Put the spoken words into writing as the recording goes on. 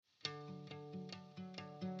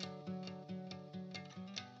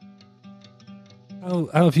How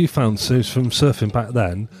have you found, so from surfing back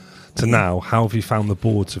then to now, how have you found the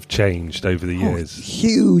boards have changed over the years?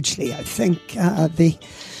 Hugely. I think the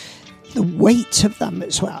weight of them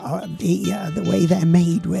as well, the way they're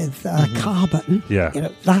made with carbon, Yeah.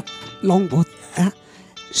 That longboard there,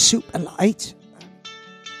 super light.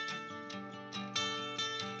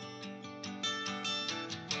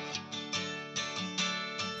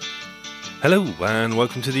 Hello and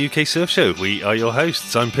welcome to the UK Surf Show. We are your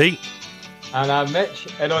hosts. I'm Pete. And I'm Mitch,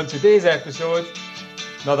 and on today's episode,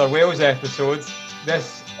 another Wales episode,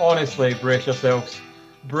 this, honestly, brace yourselves.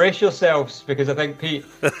 Brace yourselves, because I think, Pete,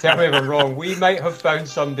 tell me if I'm wrong, we might have found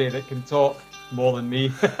somebody that can talk more than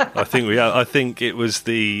me. I think we are. I think it was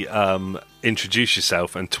the introduce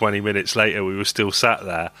yourself, and 20 minutes later we were still sat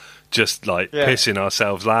there just pissing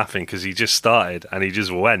ourselves laughing because he just started and he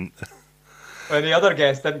just went. Well, the other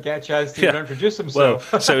guest didn't get a chance to even introduce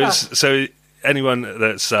himself. Well, so anyone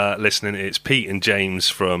that's listening, it's Pete and James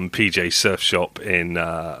from PJ Surf Shop in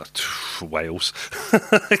Wales.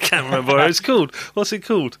 I can't remember what it's called. What's it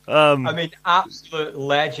called? Absolute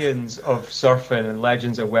legends of surfing and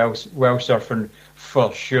legends of Welsh surfing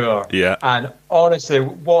for sure. Yeah. And honestly,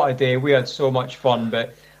 what a day. We had so much fun,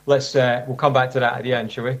 but we'll come back to that at the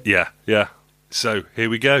end, shall we? Yeah. So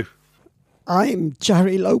here we go. I'm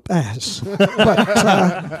Jerry Lopez, but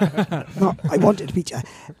no, I wanted to be Jerry.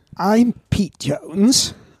 I'm Pete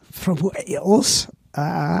Jones from Wales.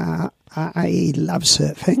 I love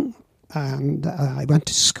surfing, and I went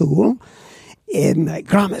to school in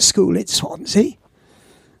grammar school in Swansea,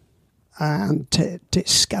 and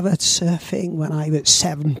discovered surfing when I was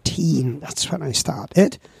 17. That's when I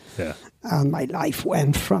started. Yeah, and my life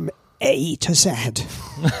went from A to Z.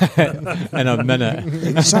 In a minute.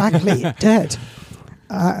 Exactly, it did.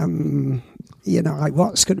 I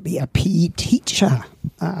was going to be a PE teacher.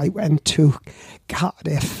 I went to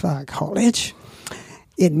Cardiff College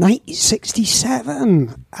in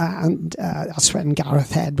 1967, and that's when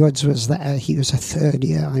Gareth Edwards was there. He was a third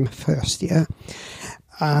year, I'm a first year.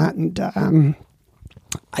 And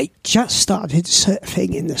I just started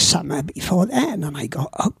surfing in the summer before then, and I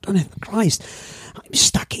got hooked on it. Christ, I'm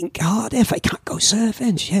stuck in Cardiff. I can't go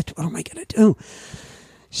surfing. Shit, what am I going to do?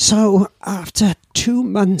 So after 2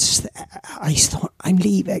 months there, I thought, I'm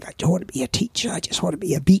leaving. I don't want to be a teacher. I just want to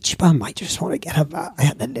be a beach bum. I just want to get I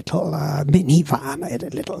had a little minivan. I had a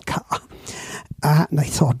little car. And I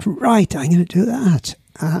thought, right, I'm going to do that.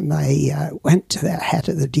 And I went to the head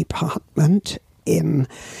of the department in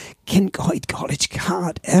Kincoid College,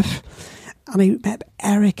 Cardiff. And I remember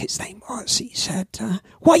Eric, his name was, he said,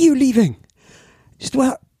 why are you leaving? I said,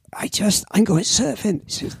 well, I'm going surfing.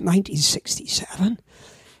 This is 1967.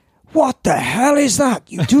 What the hell is that?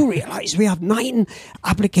 You do realise we have 9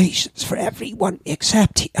 applications for everyone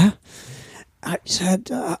except here. I said,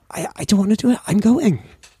 I don't want to do it. I'm going.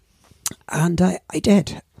 And I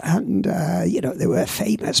did. And, there were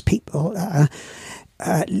famous people.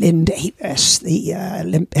 Lynn Davis, the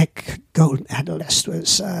Olympic gold medalist,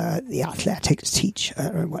 was the athletics teacher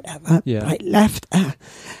and whatever. Yeah. But I left and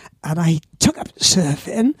I took up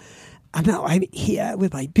surfing. And now I'm here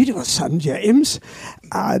with my beautiful son, James,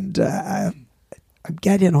 and I'm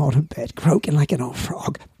getting on a bit, croaking like an old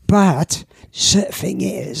frog. But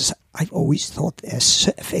I've always thought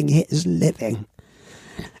surfing is living.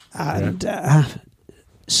 And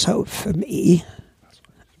so for me,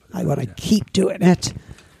 I want to keep doing it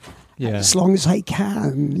as long as I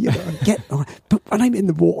can, get on. But when I'm in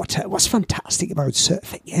the water, what's fantastic about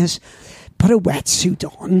surfing is put a wetsuit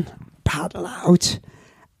on, paddle out,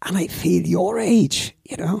 and I feel your age,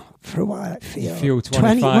 for a while I feel 25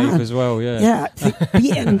 21. as well, yeah. Yeah, I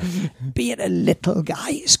think being a little guy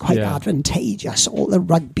is quite advantageous. All the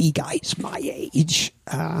rugby guys my age,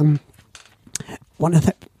 one of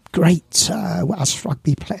the great Welsh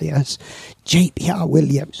rugby players, JPR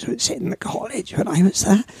Williams, was in the college when I was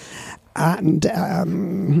there. And,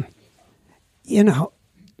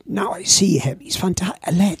 now I see him. He's fantastic,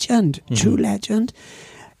 a legend, true legend.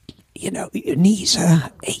 Your knees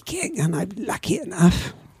are aching, and I'm lucky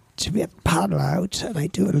enough to be able to paddle out, and I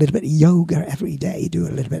do a little bit of yoga every day, do a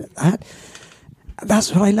little bit of that. And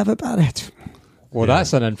that's what I love about it. Well,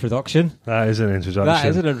 that's an introduction. That is an introduction.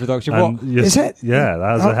 Is it? Yeah,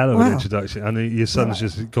 that was a hell of an introduction. And your son's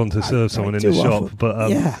just gone to serve someone in the shop.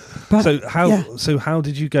 So how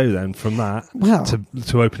did you go then from that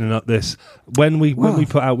to opening up this? When we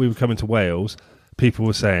put out we were coming to Wales, people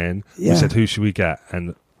were saying, we said, who should we get?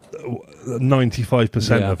 And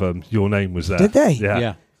 95% of them, your name was there. Did they?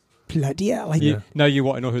 Yeah. Bloody hell. No, you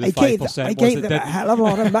want to know who the 5% was. I gave them a hell of a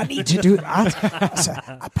lot of money to do that. That's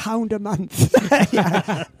 £1 a month.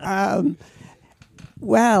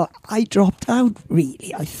 Well, I dropped out,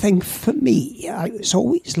 really. I think for me, I was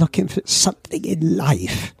always looking for something in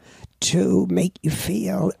life to make you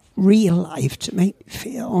feel, real life, to make you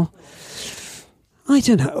feel, I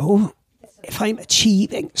don't know, if I'm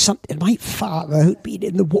achieving something. My father, who'd been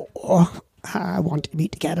in the war, wanted me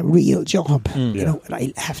to get a real job. You know, when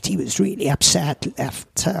I left, he was really upset,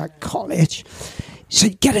 left college. He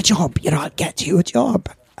said, get a job, you know, I'll get you a job.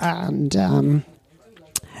 And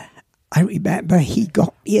I remember he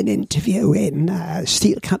got me an interview in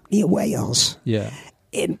Steel Company of Wales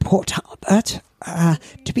in Port Talbot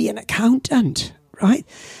to be an accountant, right?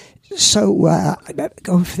 So I remember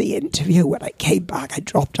going for the interview. When I came back, I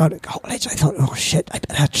dropped out of college. I thought, oh shit, I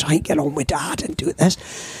better try and get on with Dad and do this.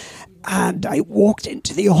 And I walked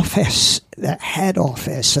into the office, the head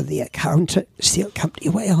office of the accountant, Steel Company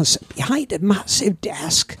of Wales. Behind a massive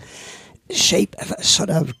desk, shape of a sort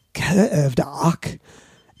of curved arc,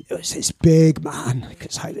 there was this big man,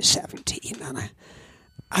 because I was 17,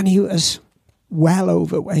 and he was well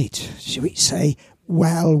overweight, should we say,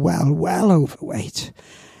 well overweight.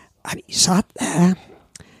 And he sat there,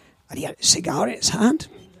 and he had a cigar in his hand,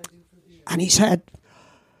 and he said,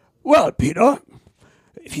 well, Peter,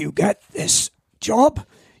 if you get this job,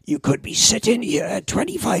 you could be sitting here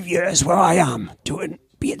 25 years where I am,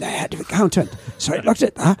 being the head of accountant. So I looked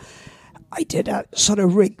at that. I did a sort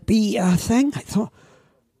of Rigby thing. I thought,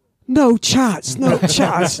 no chance. I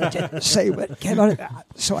didn't say what came out of that.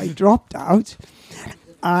 So I dropped out,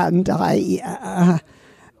 and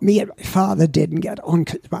me and my father didn't get on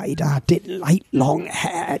because my dad didn't like long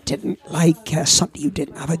hair, didn't like somebody who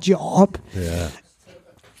didn't have a job. Yeah.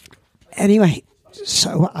 Anyway,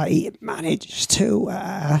 so I managed to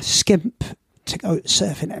skimp to go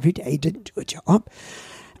surfing every day, didn't do a job.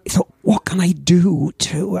 I thought, what can I do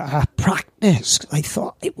to practice? I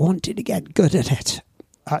thought I wanted to get good at it.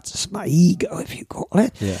 That's my ego, if you call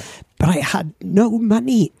it. Yeah. But I had no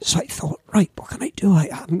money. So I thought, right, what can I do? I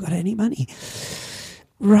haven't got any money.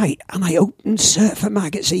 Right, and I opened Surfer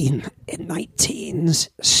Magazine in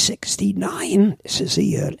 1969. This is a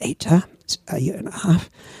year later, it's a year and a half.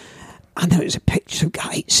 And there was a picture of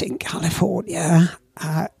guys in California.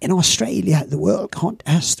 In Australia, the World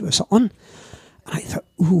Contest was on. And I thought,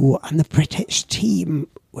 ooh, and the British team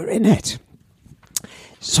were in it.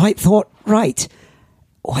 So I thought, right,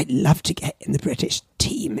 I'd love to get in the British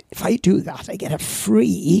team. If I do that, I get a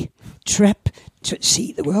free trip to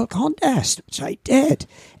see the World Contest, which I did.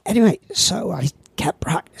 Anyway, so I kept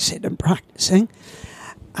practicing.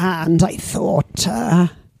 And I thought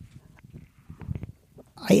I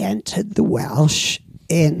entered the Welsh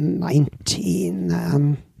in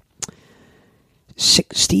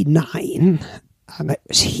 1969. And it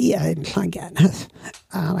was here in Llangenneth,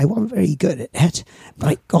 and I wasn't very good at it, but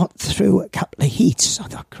I got through a couple of heats. So I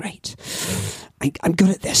thought, great, I'm good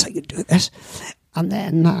at this, I can do this. And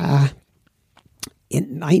then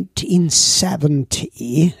in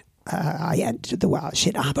 1970, I entered the Welsh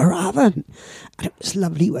in Aberavon, and it was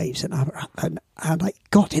lovely waves in Aberavon, and I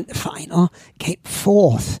got in the final, came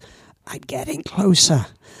fourth. I'm getting closer.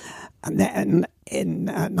 And then in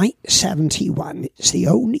 1971, it's the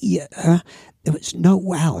only year there was no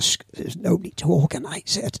Welsh, there was nobody to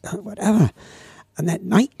organise it or whatever. And then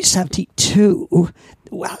 1972,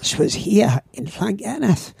 the Welsh was here in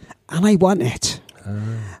Llangenneth, and I won it.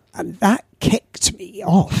 And that kicked me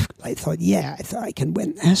off. I thought, I can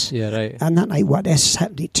win this. Yeah, right. And then I won it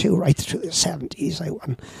 72 right through the 70s. I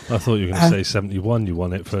won. I thought you were going to say 71. You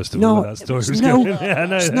won it first of all. That story was no, good. Yeah,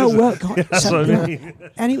 no, no work on that's what I mean.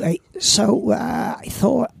 Anyway, so I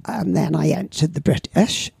thought, and then I entered the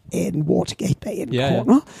British in Watergate Bay in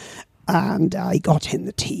Cornwall. And I got in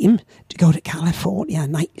the team to go to California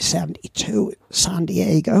in 1972, San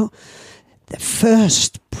Diego. The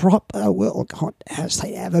first proper World Contest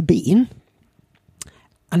I'd ever been.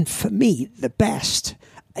 And for me, the best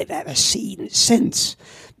I've ever seen since.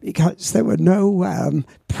 Because there were no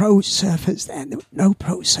pro surfers then. There were no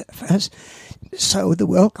pro surfers. So the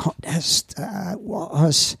World Contest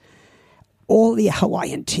was... all the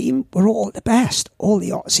Hawaiian team were all the best. All the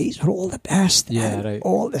Aussies were all the best. Right.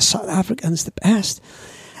 All the South Africans the best.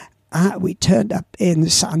 We turned up in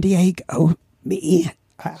San Diego, me...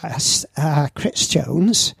 Chris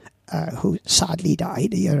Jones, who sadly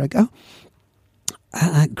died a year ago,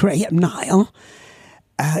 Graham Nile,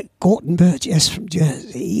 Gordon Burgess from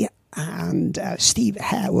Jersey, and Steve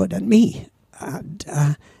Harewood and me. And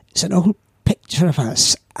it's an old picture of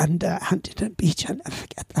us under Huntington Beach. I'll never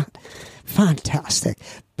forget that. Fantastic.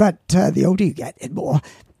 But the older you get, the more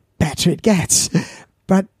better it gets.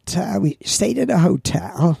 But we stayed in a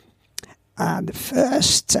hotel. And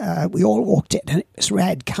first, we all walked in, and it was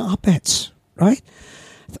red carpets, right?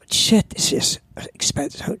 I thought, shit, this is an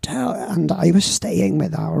expensive hotel. And I was staying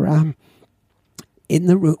with our, in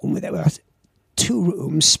the room, there were 2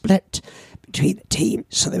 rooms split between the teams.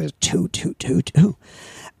 So there was 2.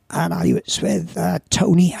 And I was with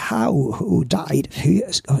Tony Howe, who died a few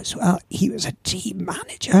years ago as well. He was a team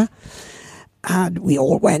manager. And we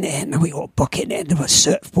all went in, and we were booking in. There were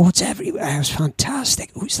surfboards everywhere. It was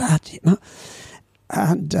fantastic. Who's that, you know?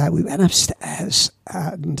 And we went upstairs,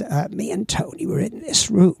 and me and Tony were in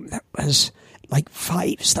this room that was like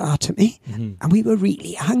 5-star to me. Mm-hmm. And we were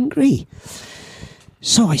really hungry.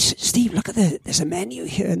 So I said, Steve, look at there's a menu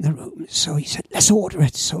here in the room. So he said, let's order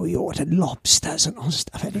it. So we ordered lobsters and all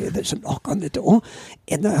stuff. Anyway, there's a knock on the door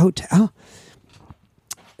in the hotel.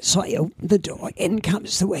 So I opened the door. In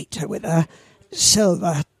comes the waiter with a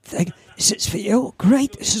silver thing. This is for you.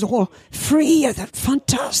 Great. This is all free.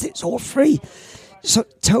 Fantastic. It's all free. So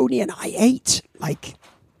Tony and I ate like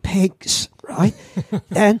pigs, right?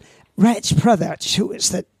 Then Reg Brothers, who was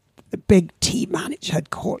the big tea manager, had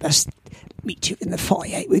called us, meet you in the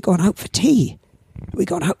foyer. We're going out for tea. We're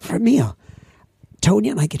going out for a meal. Tony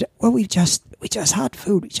and I get it. Well, we just had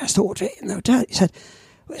food. We just ordered it in the hotel. He said,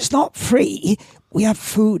 well, it's not free. We have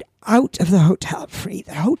food out of the hotel free.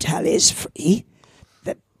 The hotel is free.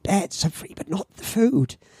 The beds are free, but not the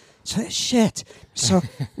food. So shit. So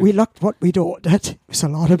we looked what we'd ordered. It was a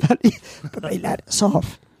lot of money, but they let us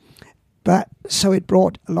off. But so it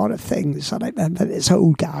brought a lot of things. And I remember this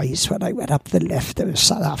old guys, when I went up the lift, there was a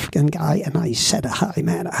South African guy, and I said, hi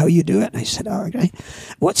man, how you doing? And I said, oh, okay.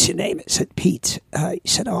 What's your name? I said, Pete. He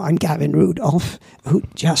said, oh, I'm Gavin Rudolph, who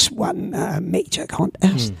just won a major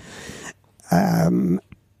contest.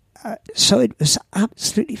 So it was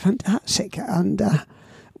absolutely fantastic. And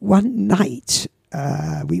one night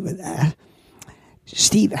we were there.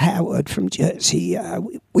 Steve Howard from Jersey,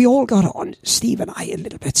 we all got on. Steve and I a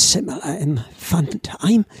little bit similar in fun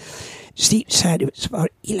time. Steve said it was about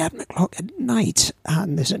 11 o'clock at night,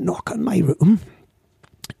 and there's a knock on my room.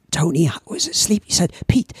 Tony was asleep. He said,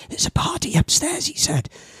 Pete, there's a party upstairs, he said.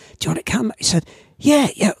 Do you want to come? I said, yeah,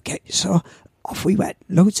 okay. So off we went.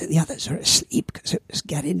 Loads of the others were asleep because it was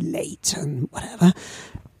getting late and whatever.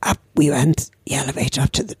 Up we went, the elevator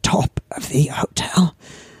up to the top of the hotel.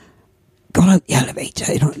 Got out the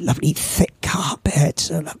elevator, you know, lovely thick carpets,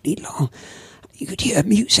 so lovely long. You could hear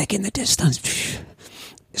music in the distance.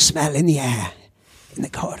 The smell in the air in the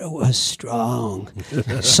corridor was strong.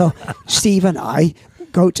 So Steve and I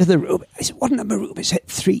go to the room. I said, what number room is it?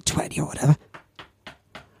 320 or whatever.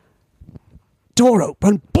 Door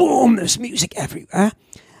open, boom, there's music everywhere.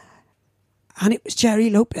 And it was Jerry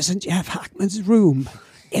Lopez and Jeff Hackman's room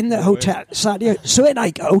in the hotel. So in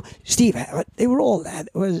I go, Steve Howard, they were all there.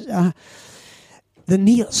 There was the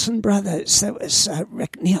Nielsen brothers. There was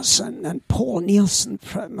Rick Nielsen and Paul Nielsen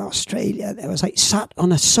from Australia. There was, I sat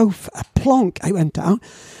on a sofa, a plonk. I went down.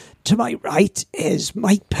 To my right is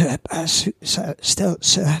Mike Purpose, who still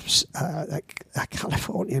surfs, a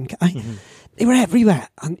Californian guy. Mm-hmm. They were everywhere.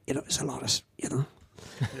 And, you know, it was a lot of, you know,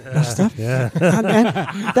 stuff. Yeah.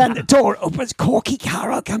 And then the door opens, Corky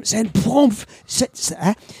Carroll comes in, boom, sits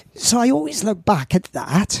there. So I always look back at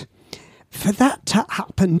that. For that to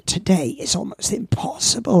happen today is almost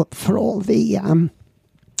impossible. For all the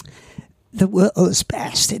world's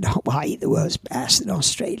best in Hawaii, the world's best in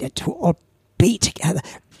Australia, to all be together.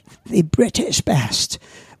 The British best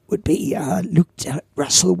would be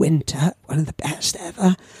Russell Winter, one of the best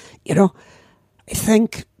ever. You know, I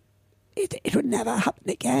think it would never happen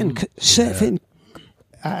again. Surfing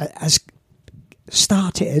has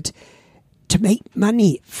started to make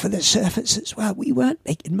money for the surfers as well. We weren't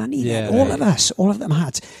making money then. All of them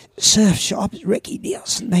had surf shops. Ricky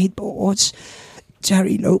Nielsen made boards.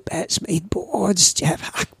 Jerry Lopez made boards. Jeff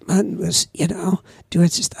Hackman was, you know, doing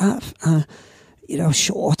stuff. You know,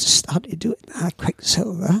 Short started doing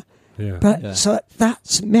Quicksilver. Yeah. So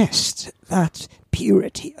that's missed, that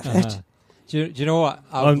purity of it. Do you know what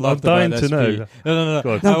I'm dying to know? No.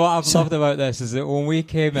 What I've loved about this is that when we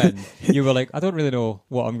came in, you were like, I don't really know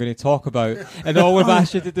what I'm going to talk about. And all we've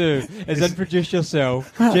asked you to do is introduce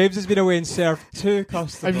yourself. James has been away and served 2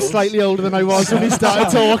 customers. I'm slightly older than I was when he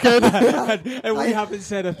started talking. and we haven't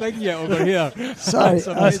said a thing yet over here. Sorry.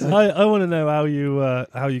 I want to know how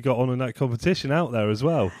you got on in that competition out there as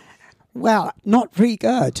well. Well, not very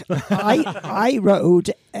good. I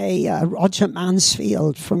rode a Roger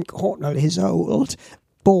Mansfield from Cornwall, his old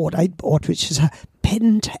board I bought, which is a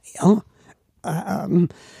pintail,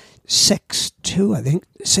 6'2", I think,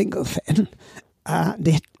 single fin.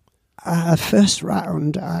 And first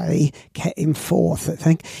round, I came 4th, I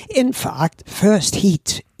think. In fact, first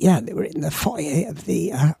heat, they were in the foyer of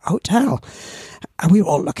the hotel. And we were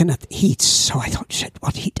all looking at the heats. So I thought, shit,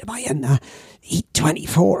 what heat am I in? Heat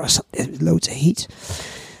 24 or something. There was loads of heat.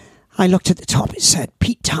 I looked at the top. It said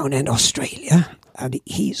Pete Townend, Australia. And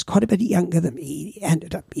he's quite a bit younger than me. He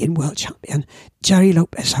ended up being world champion. Gerry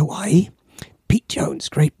Lopez, Hawaii. Pete Jones,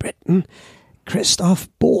 Great Britain. Christophe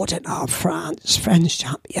Bordenave, France, French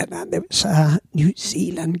champion. And there was a New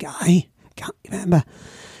Zealand guy. Can't remember.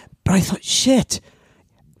 But I thought, shit,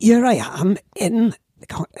 here I am in the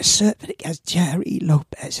contest surfing against Gerry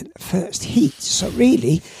Lopez in the first heat. So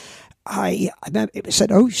really, I remember it was at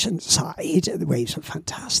Oceanside. The waves were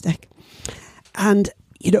fantastic. And,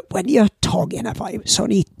 you know, when you're talking about, it was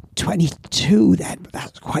only 22 then, but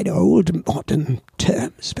that's quite old in modern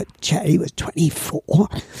terms. But Gerry was 24.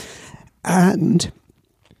 And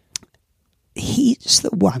he's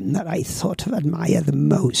the one that I sort of admire the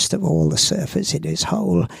most of all the surfers in his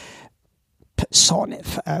whole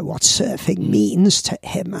personify what surfing means to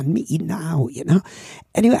him and me now, you know.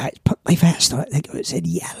 Anyway, I put my vest on, I think it was in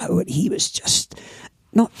yellow, and he was just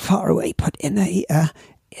not far away, put in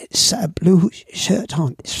his blue shirt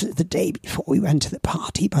on. This was the day before we went to the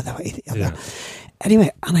party, by the way.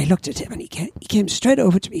 Anyway, and I looked at him, and he came straight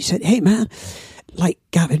over to me. He said, "Hey, man," like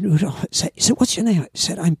Gavin Rudolph said. He said, "What's your name?" I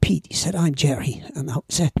said, "I'm Pete." He said, "I'm Gerry." And that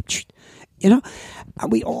was it. You know,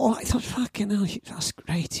 and I thought, fucking hell, that's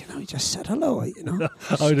great. You know, he just said hello, you know.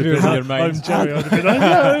 I would have been, I'm Gerry, I would have been like,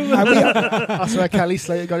 hello. That's where Kelly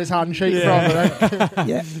Slater got his handshake from.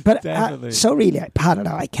 Yeah, but so really,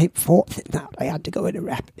 I came fourth in that. I had to go in a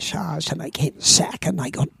repechage, and I came second. I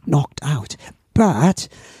got knocked out. But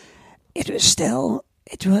it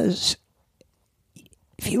was,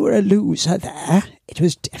 if you were a loser there, it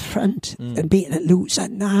was different than being a loser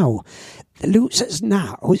now. The losers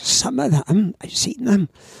now, some of them, I've seen them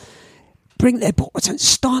bring their boards and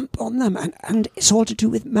stomp on them, and it's all to do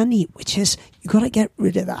with money, which is, you've got to get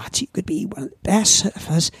rid of that. You could be one of the best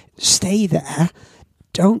surfers, stay there,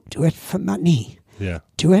 don't do it for money. Yeah.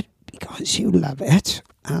 Do it because you love it,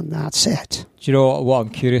 and that's it. Do you know what I'm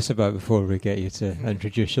curious about before we get you to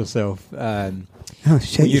introduce yourself?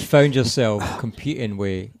 You found yourself competing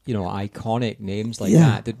with, you know, iconic names like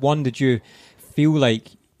that. Did you feel like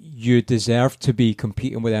you deserved to be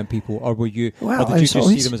competing with them people, or were you? Or did you just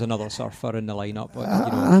see them as another surfer in the lineup?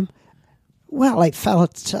 Well, I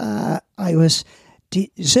felt I was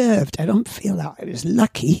deserved. I don't feel that I was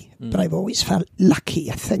lucky, but I've always felt lucky,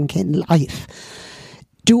 I think, in life.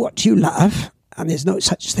 Do what you love, and there's no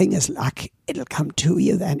such thing as luck. It'll come to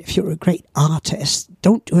you then. If you're a great artist,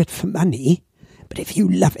 don't do it for money, but if you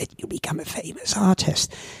love it, you'll become a famous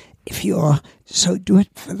artist. So do it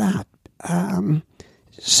for that.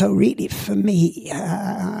 So really, for me,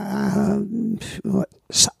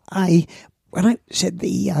 when I said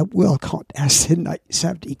the World Contest in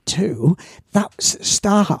 1972, that was the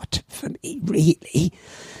start for me, really.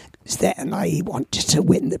 Then I wanted to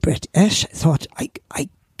win the British. I thought, I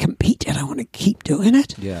competed, I want to keep doing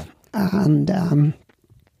it. Yeah. And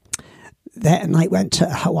then I went to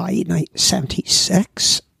Hawaii in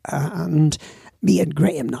 1976, and me and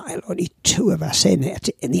Graham Nile, only two of us in it,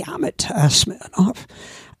 in the amateur Smirnoff.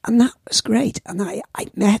 And that was great. And I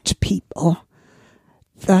met people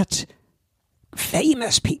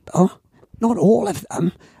famous people, not all of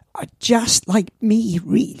them, are just like me,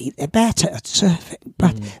 really. They're better at surfing,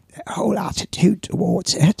 but their whole attitude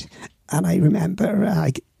towards it. And I remember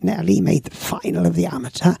I nearly made the final of the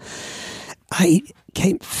amateur. I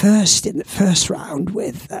came first in the first round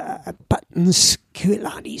with Buttons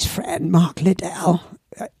Kuilani's friend, Mark Liddell,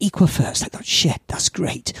 equal first. I thought, shit, that's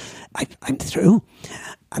great. I'm through.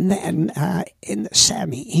 And then in the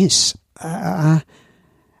semis, there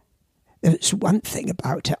was one thing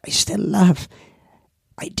about it I still love.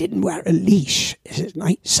 I didn't wear a leash. This is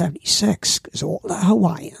 1976, because all the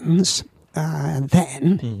Hawaiians,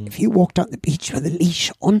 if you walked on the beach with a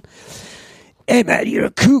leash on, hey man, you're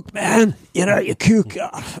a kook, man. You know, you're kook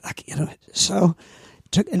off. So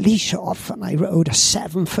took a leash off, and I rode a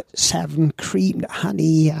 7'7" creamed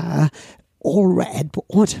honey, all red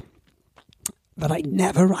board. But I'd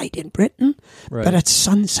never ride in Britain. Right. But at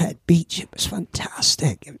Sunset Beach, it was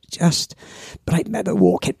fantastic. It was but I remember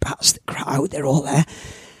walking past the crowd, they're all there,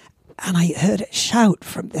 and I heard a shout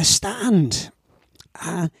from the stand.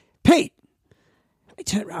 Pete! I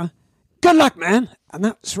turned around, good luck, man! And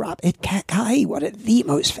that was Rabbit Kekai, one of the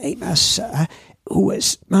most famous, who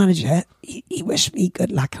was manager. He wished me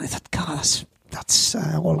good luck, and I thought, God, that's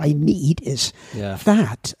all I need is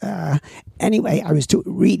that. Anyway, I was doing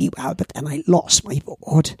really well, but then I lost my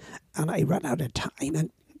board, and I ran out of time and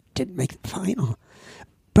didn't make the final.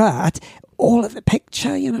 But all of the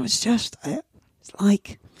picture, it's just, it's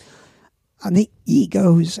like, And the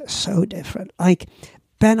egos are so different. Like,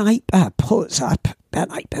 Ben Iper pulls up. Ben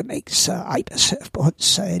Iper makes Iper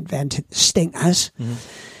surfboards, invented the Stingers. Mm-hmm.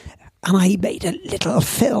 And I made a little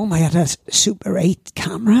film. I had a Super 8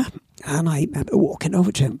 camera. And I remember walking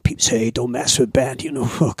over to him. People say, hey, don't mess with Ben.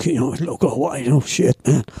 Fuck, look at what, shit,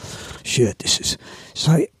 man. Shit, this is...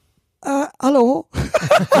 So, hello.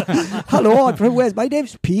 Hello, where's my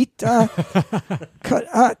name's Pete. Can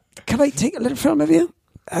I take a little film of you?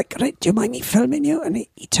 Do you mind me filming you? And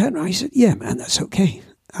he turned around and he said, yeah, man, that's okay.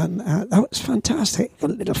 And that was fantastic. Got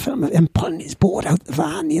a little film of him pulling his board out the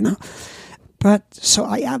van, But so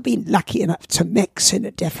I have been lucky enough to mix in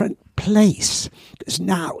a different place, because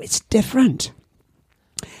now it's different.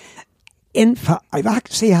 In fact, I've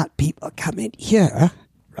actually had people come in here,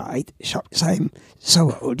 right, because I'm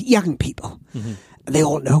so old, young people. Mm-hmm. They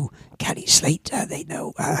all know Kelly Slater, they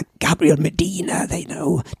know Gabriel Medina, they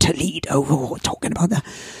know Toledo, we're talking about that.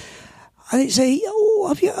 And they say, oh,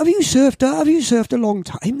 have you surfed a long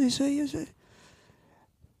time? They say,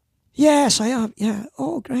 yes, I have, yeah,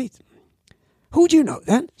 oh, great. Who do you know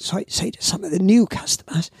then? So I say to some of the new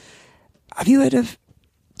customers, have you heard of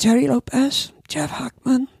Jerry Lopez, Jeff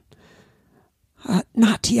Hackman,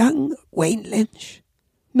 Nat Young, Wayne Lynch?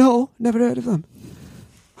 No, never heard of them.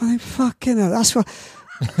 I fucking hell, that's what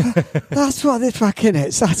it fucking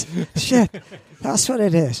is. That's shit. That's what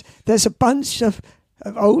it is. There's a bunch of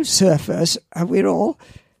old surfers, and we're all,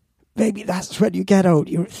 maybe that's when you get old.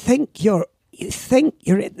 You think you're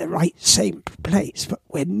in the right same place, but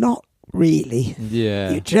we're not really.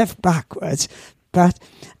 Yeah. You drift backwards, but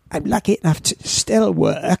I'm lucky enough to still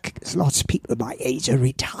work, because lots of people my age are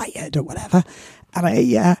retired or whatever, and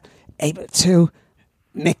I able to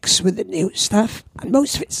mix with the new stuff, and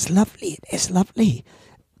most of it's lovely. It is lovely,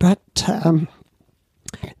 but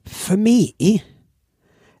for me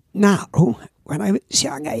now, when I was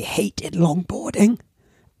young, I hated longboarding,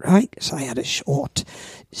 right? Because I had a short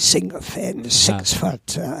single fin 6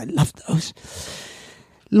 foot. I loved those.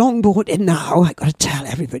 Longboarding now, I got to tell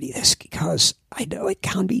everybody this because I know it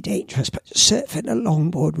can be dangerous, but surfing a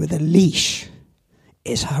longboard with a leash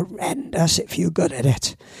is horrendous if you're good at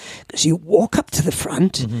it. Because you walk up to the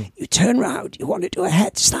front, you turn around, you want to do a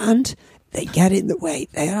headstand, they get in the way.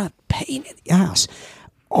 They are a pain in the ass.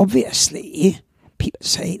 Obviously, people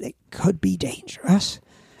say they could be dangerous,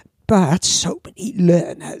 but so many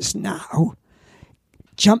learners now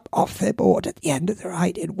jump off their board at the end of the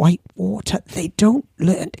ride in white water. They don't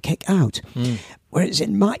learn to kick out. Whereas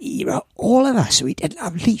in my era, all of us, we didn't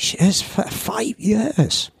have leashes for 5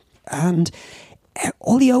 years. And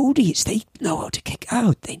all the oldies, they know how to kick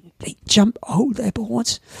out. They jump, hold their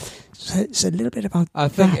boards. So it's a little bit about I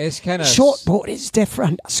think it's kind of... Shortboard is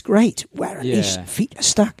different. That's great. Where at least feet are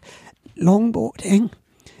stuck. Longboarding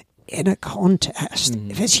in a contest,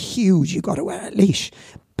 if it's huge, you've got to wear a leash.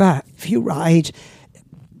 But if you ride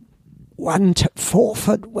 1 to 4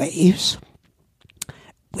 foot waves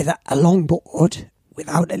with a longboard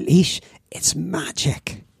without a leash, it's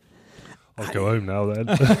magic. I'll go home now then.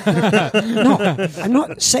 No, I'm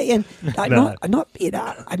not saying. I'm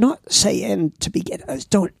not saying to beginners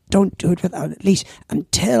don't do it without a leash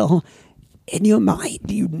until in your mind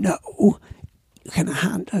you know you can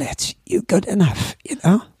handle it. You're good enough,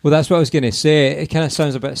 Well, that's what I was going to say. It kind of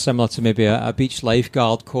sounds a bit similar to maybe a beach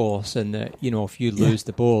lifeguard course, and if you lose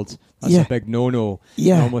the board, that's a big no-no.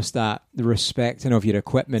 Yeah. And almost that the respecting of your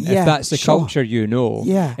equipment. If that's the culture and you're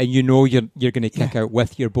going to kick out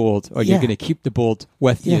with your board, or you're going to keep the board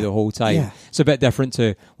with you the whole time. Yeah. It's a bit different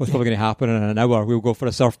to what's probably going to happen in an hour. We'll go for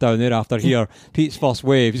a surf down there after here. Pete's first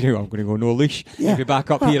waves. I'm going to go no leash. You'll be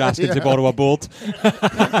back up here asking to borrow a board.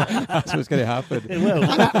 That's what's going to happen. It will.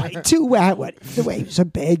 I do when the waves are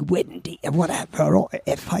big, windy, and whatever. Or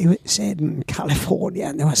if I was in California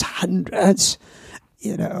and there was hundreds,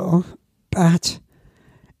 but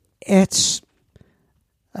it's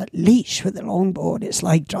a leash with a longboard. It's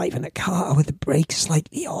like driving a car with the brakes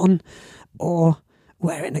slightly on, or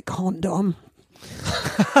wearing a condom,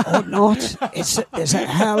 or not.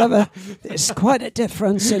 There's quite a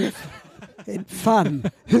difference in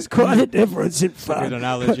fun. There's quite a difference in fun. Good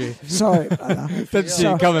analogy. Sorry. Didn't see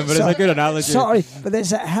it coming, but it's a good analogy. Sorry, but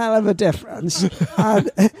there's a hell of a difference.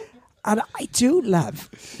 And I do love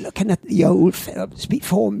looking at the old films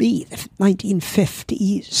before me, the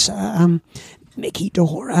 1950s. Mickey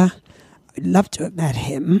Dora. I'd love to have met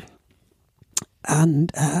him.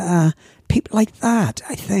 And people like that.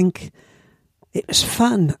 I think it was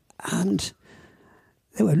fun. And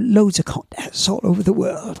there were loads of contests all over the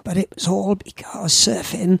world, but it was all because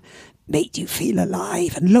surfing made you feel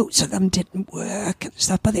alive, and loads of them didn't work and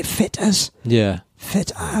stuff, but they fit us. Yeah.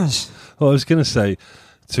 Fit us. Well, I was going to say,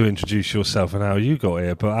 to introduce yourself and how you got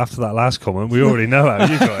here, but after that last comment, we already know how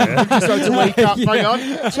you got here. Just started to wake up. Hang on.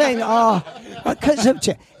 James,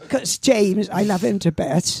 because James, I love him to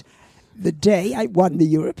bits. The day I won the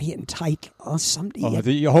European title, I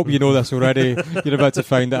hope you know this already. You're about to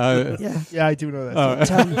find it out. Yeah, I do know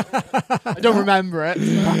this. I don't remember it.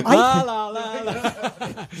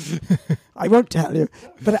 I won't tell you,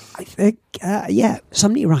 but I think,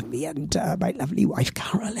 somebody rang me, and my lovely wife,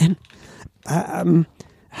 Carolyn,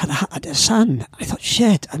 had a son. I thought,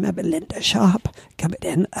 shit, I remember Linda Sharp coming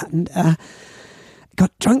in and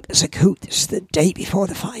got drunk as a coot. This is the day before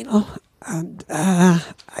the final. And I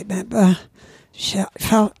remember I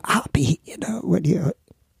felt happy, when you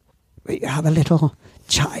have a little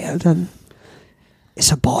child, and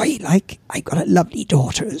it's a boy. Like, I got a lovely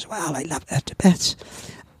daughter as well. I love her to bits.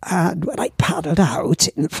 And when I paddled out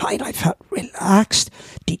in the fight, I felt relaxed,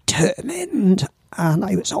 determined, and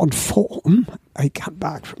I was on form. I come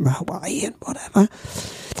back from Hawaii and whatever.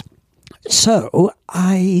 So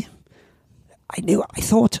I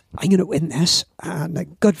thought, I'm going to win this. And a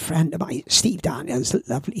good friend of mine, Steve Daniels, a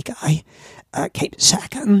lovely guy, came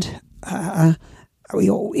second. We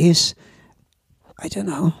always, I don't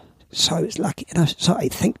know. So I was lucky enough. So I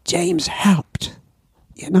think James helped,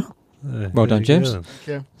 Well done, James.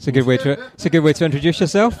 It's a good way to introduce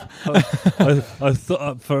yourself. I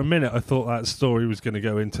thought for a minute, I thought that story was going to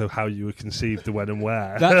go into how you were conceived, the when and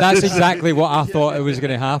where. That's exactly what I thought it was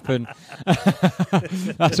going to happen.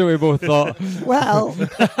 That's what we both thought.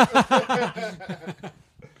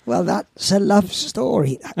 Well, that's a love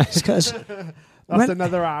story. That's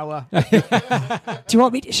another hour. Do you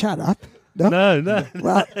want me to shut up? No.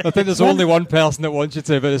 Well, I think there's only one person that wants you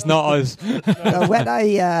to, but it's not us. When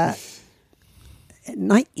in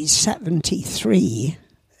 1973,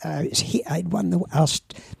 I'd won the Welsh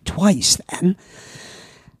twice then,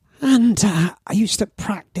 and I used to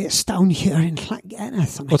practice down here in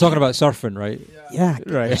Llangennith. We're talking about surfing, right? Yeah.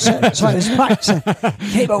 Right. So I was practicing.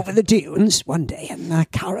 Came over the dunes one day, and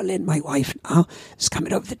Carolyn, my wife now, is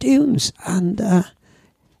coming over the dunes, and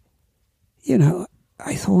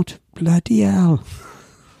I thought, bloody hell,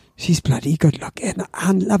 she's bloody good looking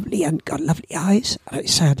and lovely and got lovely eyes. And I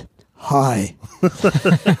said, hi.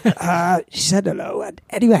 She said hello. And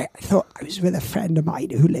anyway, I thought I was with a friend of mine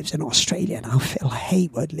who lives in Australia now. Phil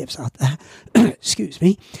Hayward lives out there. Excuse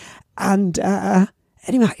me. And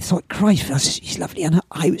anyway, I thought, Christ, Phil, she's lovely. And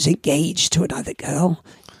I was engaged to another girl.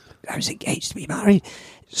 I was engaged to be married.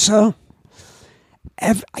 So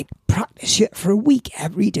I practiced it for a week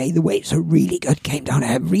every day. The waves were really good. Came down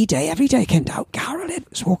every day. Every day I came down. Carolyn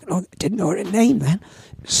was walking on. Didn't know her name then.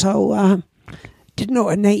 So, didn't know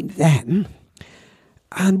her name then.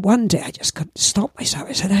 And one day I just couldn't stop myself.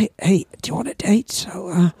 I said, hey, do you want a date?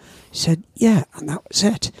 So she said, yeah. And that was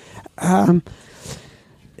it. I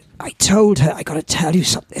told her, I got to tell you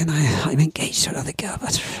something. I'm engaged to another girl,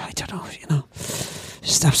 but I don't know,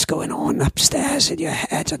 stuff's going on upstairs in your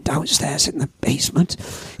head and downstairs in the basement,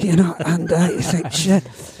 and you think, shit.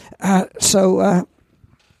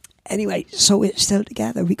 Anyway, so we're still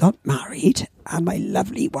together. We got married, and my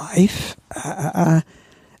lovely wife, the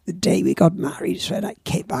day we got married is when I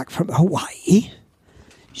came back from Hawaii.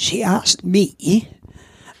 She asked me,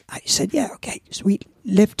 I said, yeah, okay. So we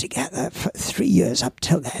lived together for 3 years up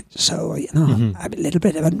till then. So, I'm a little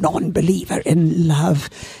bit of a non-believer in love.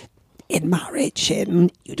 In marriage, you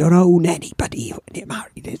don't own anybody when you're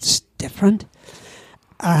married. It's different.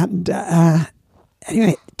 And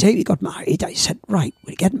anyway, the day we got married, I said, right,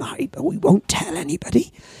 we'll get married, but we won't tell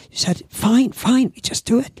anybody. She said, fine, we just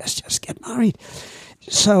do it. Let's just get married.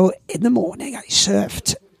 So in the morning, I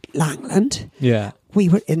surfed Langland. Yeah. We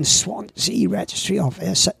were in Swansea Registry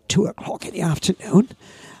Office at 2:00 in the afternoon.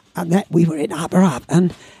 And then we were in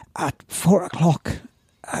Aberavon at 4:00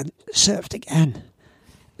 and surfed again.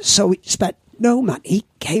 So we spent no money,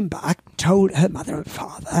 came back, told her mother and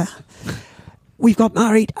father. We got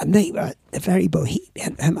married, and they were very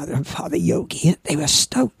bohemian, her mother and father, Yogi. They were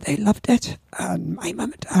stoked. They loved it, and my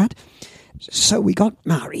mum and dad. So we got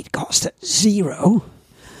married, cost at $0,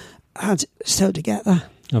 and still together.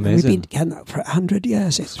 Amazing. We've been together now for 100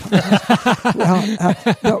 years. It's we've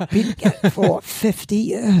been together for 50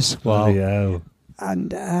 years. Wow. Yeah.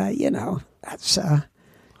 And, that's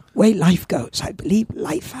way life goes. I believe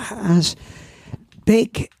life has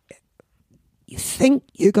big... You think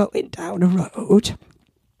you're going down a road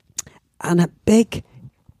and a big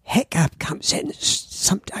hiccup comes in,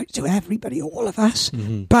 sometimes to everybody, all of us,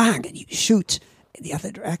 bang, and you shoot in the other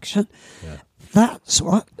direction. Yeah. That's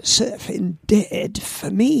what surfing did for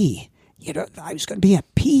me. I was going to be a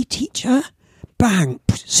PE teacher, bang,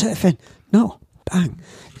 surfing, no, bang.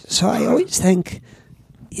 So I always think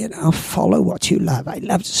you know, follow what you love. I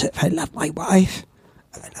love to surf. I love my wife.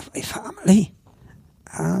 I love my family.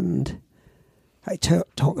 And I talk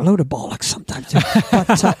a load of bollocks sometimes.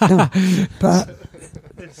 But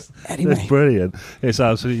anyway. It's brilliant. It's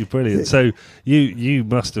absolutely brilliant. So you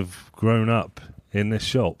must have grown up in this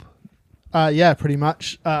shop. Yeah, pretty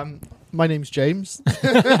much. My name's James.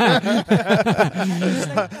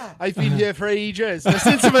 I've been here for ages.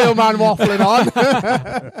 Listen to my old man waffling on.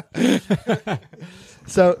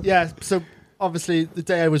 So obviously the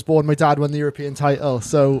day I was born, my dad won the European title.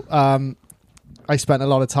 So I spent a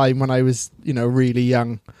lot of time when I was, you know, really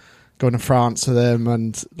young, going to France with him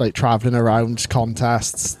and like traveling around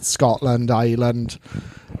contests, Scotland, Ireland,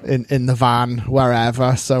 in the van,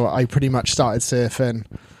 wherever. So I pretty much started surfing,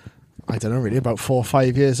 I don't know, really about 4 or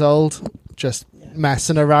 5 years old, just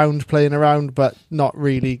messing around, playing around, but not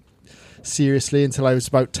really seriously until I was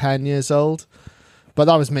about 10 years old. But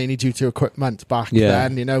that was mainly due to equipment back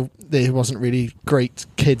then. You know, there wasn't really great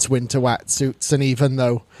kids' winter wetsuits, and even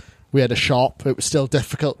though we had a shop, it was still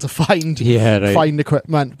difficult to find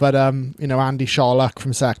equipment. But you know, Andy Sherlock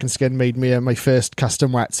from Second Skin made me my first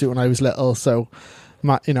custom wetsuit when I was little, so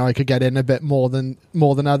you know, I could get in a bit more than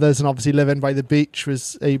others, and obviously living by the beach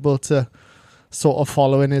was able to sort of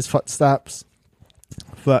follow in his footsteps.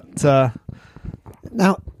 But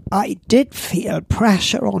now, I did feel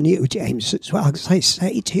pressure on you, James, as well, because I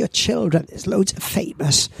say to your children, there's loads of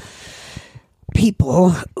famous people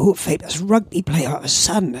who are famous rugby player of a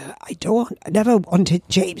son. I never wanted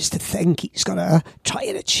James to think he's got to try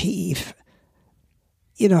and achieve,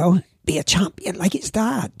 you know, be a champion like his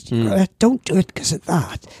dad. Don't do it because of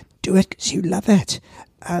that. Do it because you love it.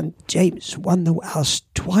 And James won the Welsh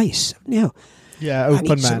twice, haven't you? Yeah, open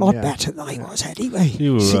and he's man, a lot better than I was anyway.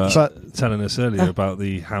 You were telling us earlier about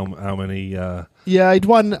the how many. Yeah, I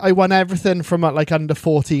won everything from like under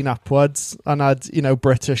 14 upwards, and I'd, you know,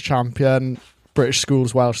 British champion, British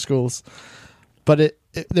schools, Welsh schools. But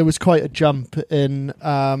there was quite a jump in.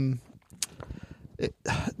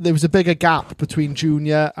 There was a bigger gap between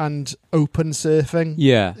junior and open surfing.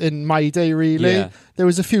 Yeah. In my day, really. Yeah. There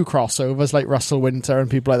was a few crossovers like Russell Winter and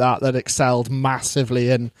people like that excelled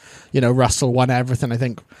massively. And, you know, Russell won everything. I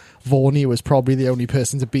think Vorney was probably the only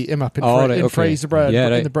person to beat him up in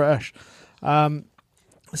Fraserburgh in the British.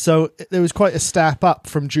 So there was quite a step up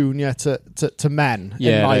from junior to men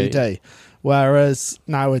in my day. Whereas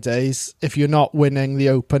nowadays, if you're not winning the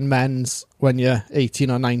open men's when you're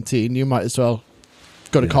 18 or 19, you might as well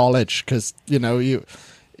go to college, because, you know,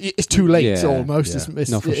 it's too late almost. Yeah.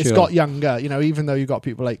 It's got younger, you know, even though you got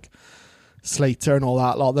people like Slater and all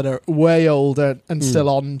that lot that are way older and still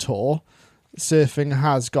on tour, surfing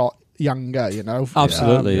has got younger, you know.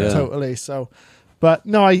 Absolutely, totally. So, but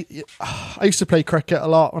no, I used to play cricket a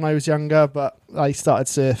lot when I was younger, but I started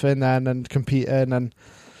surfing then and competing and,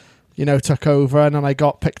 you know, took over, and then I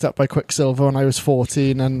got picked up by Quicksilver when I was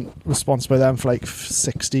 14 and was sponsored by them for like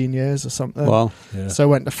 16 years or something. Wow. Yeah. So I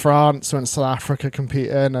went to France, went to South Africa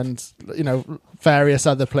competing, and, you know, various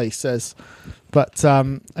other places. But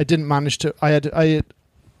I didn't manage to. I had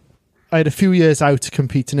a few years out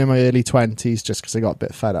competing in my early 20s just because I got a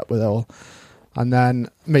bit fed up with it all, and then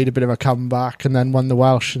made a bit of a comeback, and then won the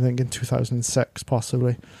Welsh, I think in 2006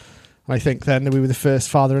 possibly. I think then we were the first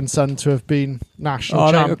father and son to have been national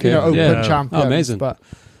open champions. Oh, amazing. But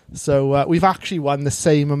so we've actually won the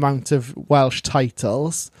same amount of Welsh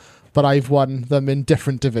titles, but I've won them in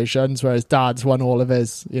different divisions, whereas Dad's won all of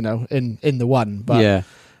his, you know, in the one. But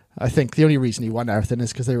I think the only reason he won everything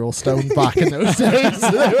is because they were all stoned back in those days.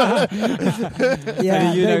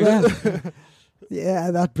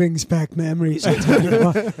 Yeah, that brings back memories. I tell you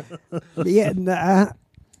what. Me and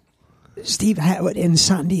Steve Howard in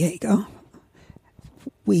San Diego,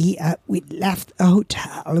 we left the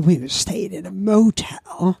hotel and we were staying in a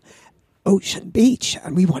motel, Ocean Beach,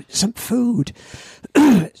 and we wanted some food.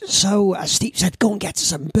 So Steve said, go and get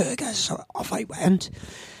some burgers. So off I went.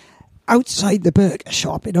 Outside the burger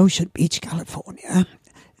shop in Ocean Beach, California,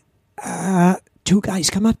 two guys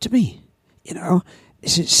come up to me. You know,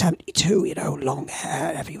 this is 72, you know, long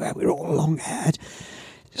hair everywhere. We're all long haired.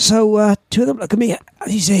 So two of them look at me and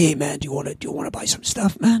he say, hey man, do you want to buy some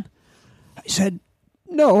stuff, man? I said,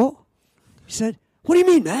 no. He said, what do you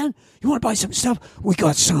mean, man? You want to buy some stuff? We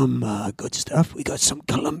got some good stuff. We got some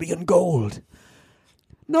Colombian gold.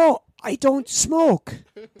 No, I don't smoke.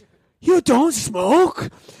 You don't smoke?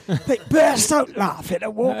 They burst out laughing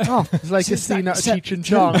and walked off. It's like a scene out of Cheech and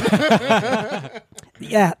Chong.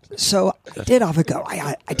 Yeah, so I did have a go.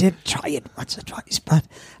 I did try it once or twice, but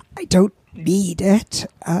I don't need it.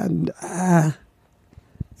 And,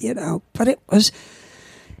 you know, but it was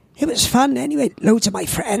It was fun anyway. Loads of my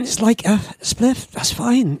friends like a spliff. That's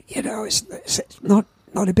fine. You know, it's not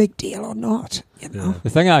a big deal or not. You know. Yeah. The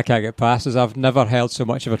thing I can't get past is I've never held so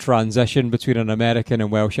much of a transition between an American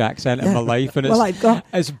and Welsh accent in my life, and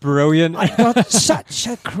it's brilliant. I've got such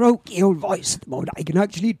a croaky old voice at the moment. I can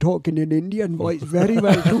actually talk in an Indian voice very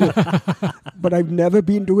well too, but I've never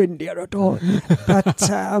been to India at all.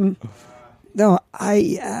 But no,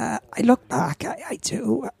 I look back. I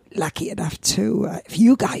do. Lucky enough to, if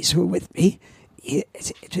you guys were with me,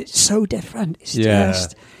 it's so different. It's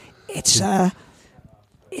just,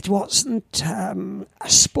 it wasn't a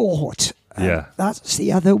sport. That's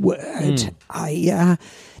the other word I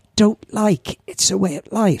don't like. It's a way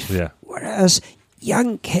of life. Yeah. Whereas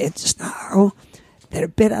young kids now, they're a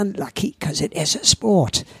bit unlucky because it is a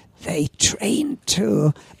sport. They train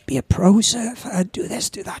to be a pro surfer, do this,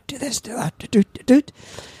 do that, do this, do that, do.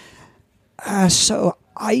 So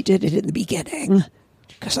I did it in the beginning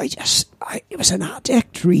because I was an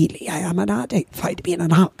addict, really. I am an addict. If I'd been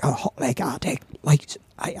an alcoholic addict like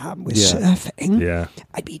I am with surfing,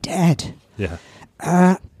 I'd be dead. Yeah.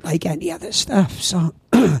 Like any other stuff. So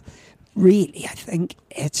really, I think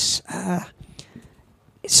it's a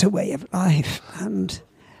way of life. And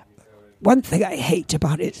one thing I hate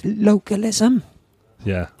about it is localism.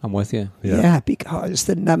 Yeah. I'm with you. Yeah, because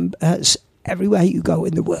the numbers... Everywhere you go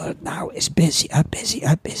in the world now is busier.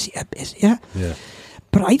 Yeah.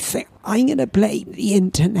 But I think I'm going to blame the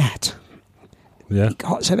internet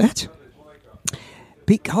because of it.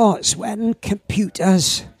 Because when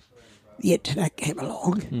computers, the internet came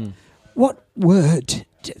along, what word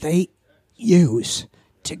do they use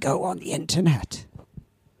to go on the internet?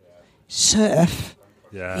 Surf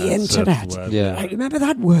the internet. I remember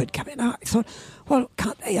that word coming out. I thought, well,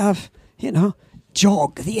 can't they have,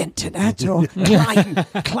 jog the internet or climb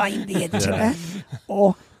the internet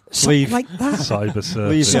or something like that. Cyber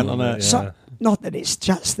surf. Not that it's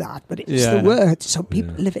just that, but it's the word. So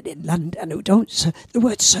people living in London who don't surf, the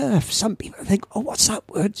word surf, some people think, oh, what's that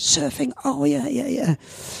word? Surfing? Oh, yeah.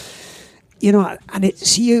 And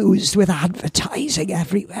it's used with advertising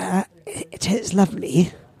everywhere. It is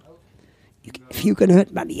lovely. If you can earn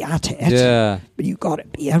money at it, but you've got to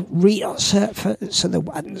be a real surfer. So the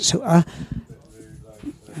ones who are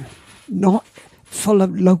not full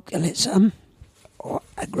of localism or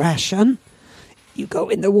aggression. You go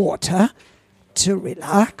in the water to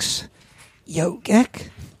relax, yogic,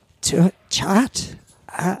 to chat,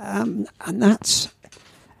 and that's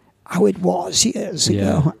how it was years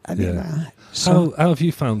ago. So how have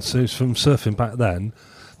you found, so from surfing back then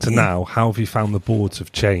to now, how have you found the boards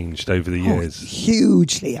have changed over the years?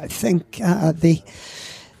 Hugely. I think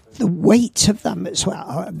the weight of them as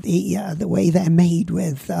well, the way they're made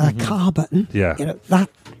with carbon. Yeah. That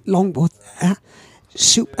longboard there,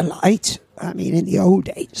 super light. I mean, in the old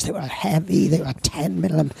days, they were heavy. They were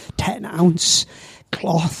 10 ounce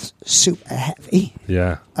cloth, super heavy.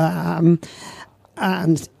 Yeah.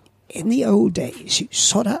 And in the old days, you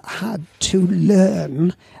sort of had to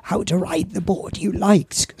learn how to ride the board you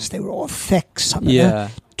liked because they were all thick. Some of the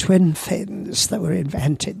twin fins that were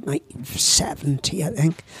invented in 1970, I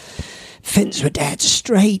think. Fins were dead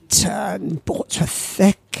straight and boards were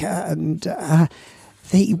thick and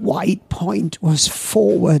the wide point was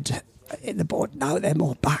forward in the board. Now they're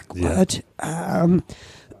more backward.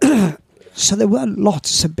 So there were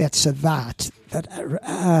lots of bits of that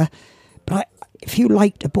are... but if you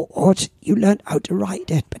liked a board, you learned how to ride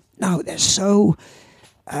it. But now they're so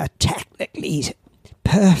technically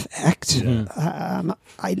perfect.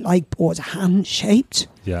 I like boards hand-shaped.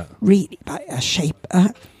 Really, by a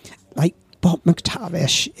shaper. Like Bob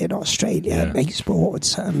McTavish in Australia makes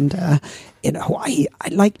boards. And in Hawaii, I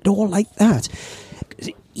like it all like that.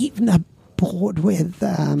 Even a board with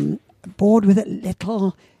a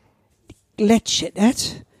little glitch in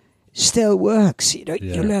it still works. You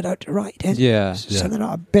learn how to ride it. So there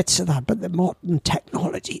are bits of that, but the modern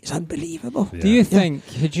technology is unbelievable. Do you think,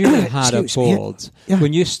 had you had a board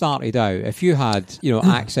when you started out, if you had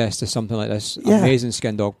access to something like this amazing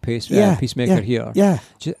Skin Dog Peacemaker here,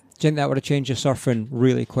 do you think that would have changed your surfing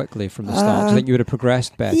really quickly from the start? Do you think you would have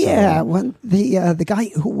progressed better? Yeah, when the guy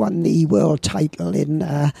who won the world title in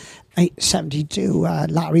 1972,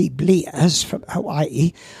 Larry Blears from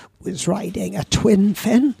Hawaii, was riding a twin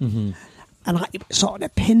fin, and I was on a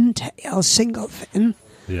pintail single fin,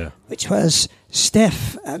 which was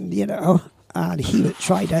stiff, and and he was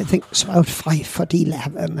riding, I think it was about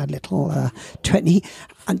 5'11", a little 20,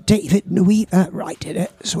 and David Nuiva riding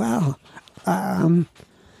it as well.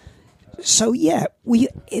 So yeah, we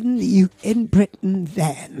in Britain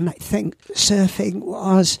then, I think surfing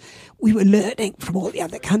was, we were learning from all the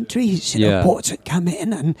other countries. You know, boards would come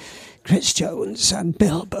in, and Chris Jones and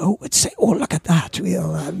Bilbo would say, "Oh, look at that!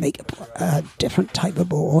 We'll make a different type of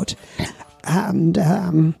board,"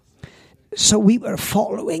 and so we were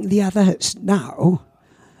following the others. Now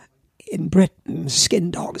in Britain,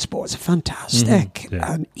 Skin Dog's boards are fantastic,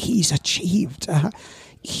 and he's achieved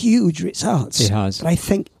huge results. He has, but I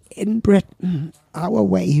think in Britain, our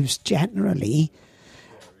waves generally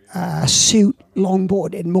suit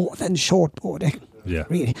longboarding more than shortboarding. Yeah,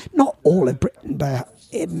 really, not all of Britain, but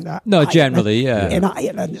in generally, in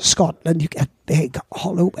Ireland, Scotland, you get big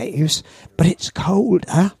hollow waves, but it's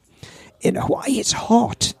colder. In Hawaii, it's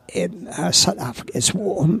hot. In South Africa, it's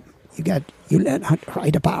warm. You learn how to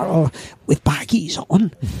ride a barrel with baggies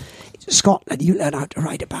on. In Scotland, you learn how to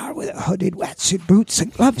ride a barrel with a hooded wetsuit, boots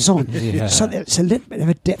and gloves on. So there's a little bit of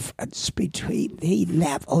a difference between the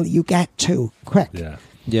level you get to quick.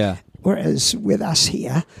 Yeah. Whereas with us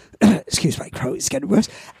here, excuse my crow, it's getting worse.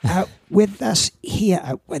 With us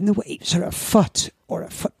here, when the waves are a foot or a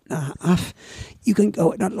foot and a half, you can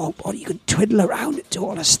go in a longboard, you can twiddle around and do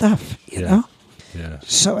all the stuff, you know? Yeah.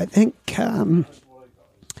 So I think,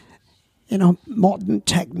 modern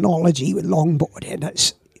technology with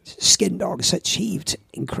longboarding, Skin Dog's achieved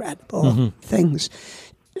incredible things.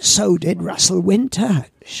 So did Russell Winter,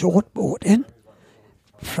 shortboarding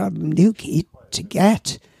from Newquay to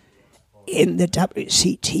get in the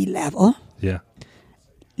WCT level. Yeah.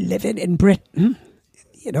 Living in Britain,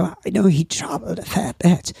 I know he travelled a fair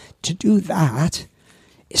bit. To do that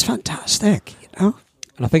is fantastic, And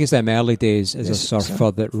I think it's them early days as a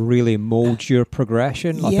surfer that really molds your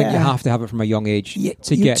progression. I think you have to have it from a young age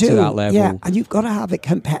to get to that level. Yeah, and you've got to have a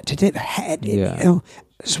competitive head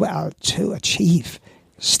as well to achieve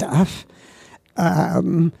stuff.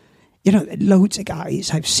 Loads of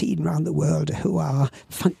guys I've seen around the world who are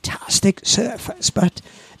fantastic surfers, but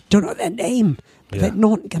don't know their name. They're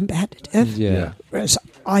non-competitive. Yeah. Whereas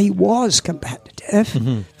I was competitive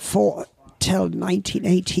till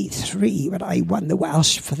 1983 when I won the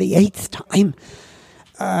Welsh for the 8th time.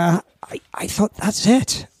 I thought, that's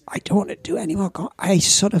it. I don't want to do any more.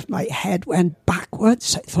 My head went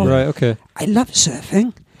backwards. I thought, right, okay. I love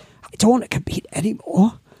surfing. I don't want to compete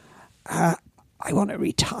anymore. I want to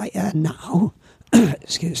retire now.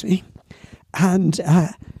 Excuse me. And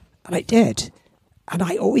I did. And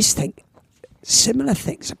I always think similar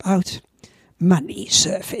things about money,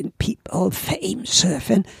 surfing, people, fame,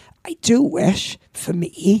 surfing. I do wish, for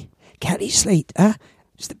me, Kelly Slater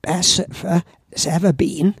is the best surfer there's ever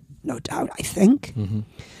been, no doubt, I think.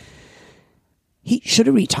 He should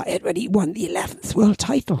have retired when he won the 11th world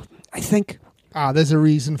title, I think. There's a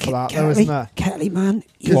reason for that, though, isn't there? Kelly, man,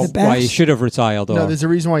 you're the best. Why he should have retired, or? No, there's a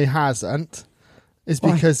reason why he hasn't. Is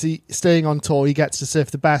because staying on tour, he gets to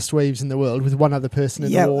surf the best waves in the world with one other person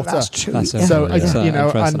in the water. That's true.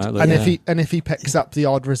 If he picks up the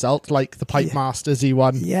odd result, like the Pipe Masters he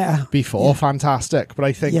won before, fantastic. But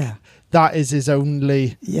I think that is his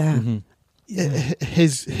only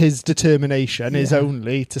his determination is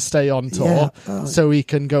only to stay on tour so he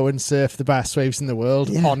can go and surf the best waves in the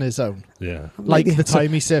world on his own. Yeah, like the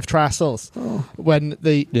time he surfed Trestles when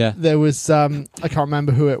there was I can't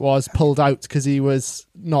remember who it was, pulled out because he was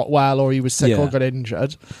not well or he was sick or got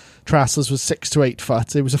injured. Trestles was 6 to 8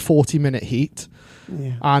 foot. It was a 40-minute heat,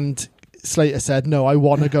 and Slater said, "No, I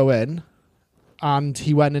want to go in," and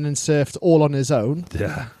he went in and surfed all on his own.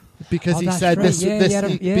 Yeah. Because he said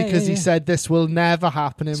he said this will never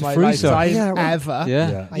happen in my lifetime ever.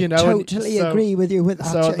 Yeah. I totally agree with you with that.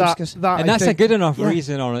 So James, that's a good enough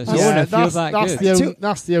reason on its own.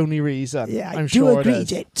 That's the only reason. Yeah, I'm I sure do agree,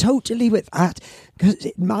 Jay, totally with that. Because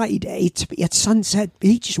in my day, to be at Sunset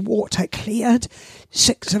Beach, water cleared,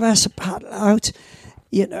 6 of us paddle out.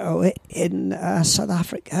 In South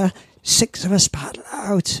Africa, 6 of us paddle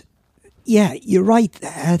out. Yeah, you're right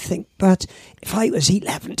there, I think. But if I was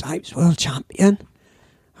 11 times world champion,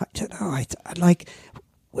 I don't know. I'd like,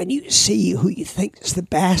 when you see who you think is the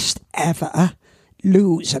best ever,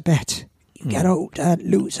 lose a bit. You get older,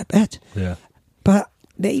 lose a bit. Yeah. But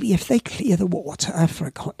maybe if they clear the water for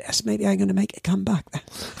a contest, maybe I'm going to make a comeback there.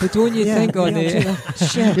 But don't you think on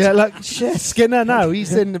Shit. Yeah, like Skinner now,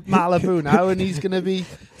 he's in Malibu now and he's going to be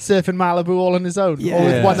surfing Malibu all on his own or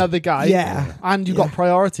with one other guy. Yeah. And you've got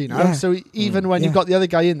priority now. Yeah. So even when you've got the other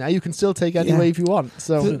guy in there, you can still take any wave you want.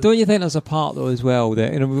 So don't you think there's a part though as well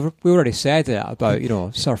that we already said that about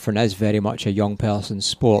surfing is very much a young person's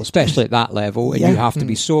sport, especially at that level, and you have to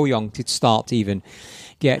be so young to start to even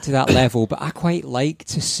get to that level. But I quite like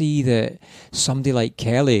to see that somebody like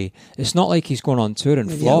Kelly, it's not like he's going on tour and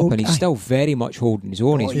flop, and he's still very much holding his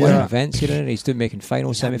own. He's winning events here and he's making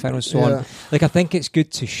finals, semi-finals, so on. Like, I think it's good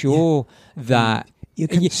to show that. You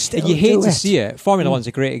hate to see it. Formula One's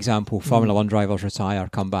a great example. Formula One drivers retire,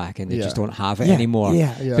 come back, and they just don't have it anymore.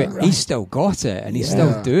 But he's still got it, and he's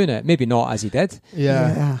still doing it. Maybe not as he did.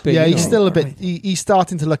 But he's still a bit. He's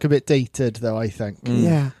starting to look a bit dated, though. I think.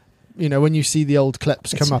 You know, when you see the old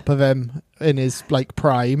clips come up of him in his like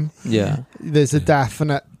prime, there's a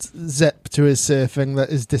definite zip to his surfing that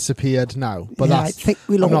has disappeared now. But that's, I think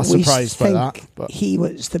we'll I'm not surprised by that. But he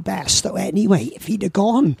was the best, though. Anyway, if he'd have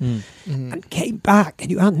gone and came back, and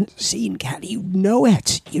you hadn't seen Kelly, you'd know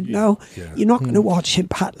it. You'd know. You're not going to watch him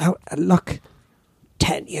paddle out and look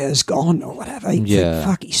 10 years gone or whatever. You think,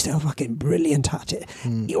 fuck, he's still fucking brilliant at it.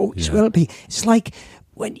 He always will be. It's like,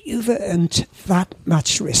 when you've earned that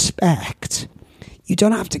much respect, you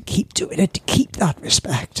don't have to keep doing it to keep that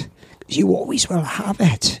respect, because you always will have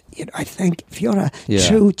it. You know, I think if you're a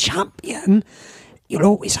true champion, you'll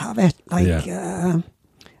always have it. Like,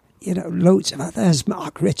 you know, loads of others,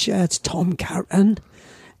 Mark Richards, Tom Curran.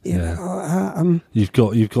 You know, you've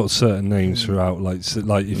got certain names throughout. Like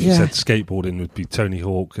if you said skateboarding would be Tony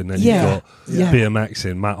Hawk, and then you've got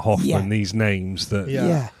BMXing, Matt Hoffman. These names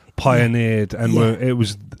that pioneered and it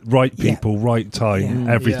was right people, right time,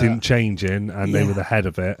 everything changing, and they were the head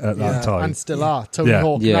of it at that time, and still are. Tony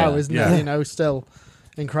Hawk now, isn't it? You know, still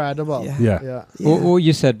incredible. What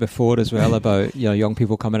you said before as well about, you know, young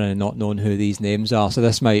people coming in and not knowing who these names are. So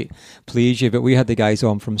this might please you, but we had the guys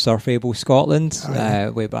on from Surfable Scotland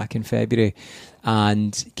way back in February.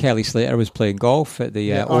 And Kelly Slater was playing golf at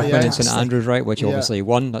the Open in St Andrews, right? Which obviously he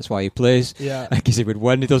won. That's why he plays. Because he would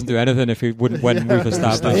win. He doesn't do anything if he wouldn't win. We've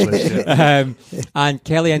established. And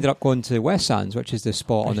Kelly ended up going to West Sands, which is the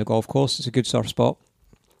spot on the golf course. It's a good surf spot.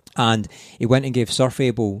 And he went and gave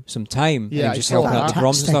Surfable some time. And he was just helping out the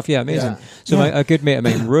drums and stuff. Yeah, amazing. So a good mate of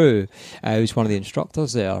mine, Rue, who's one of the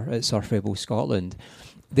instructors there at Surfable Scotland,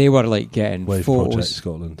 they were like getting Wave photos. Project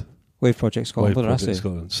Scotland. Wave Project Scotland. Wave Project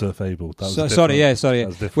Scotland. Surfable.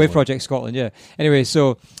 Sorry. Wave Project Scotland, Anyway,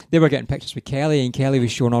 so they were getting pictures with Kelly, and Kelly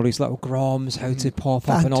was showing all these little groms, how to pop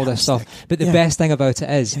up and all this stuff. But the best thing about it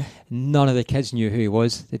is none of the kids knew who he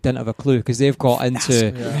was. They didn't have a clue, because they've got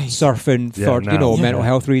into surfing for, you know, mental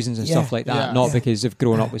health reasons and stuff like that, not because they've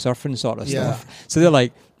grown up with surfing sort of stuff. So they're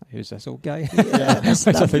like, who's this old guy? That's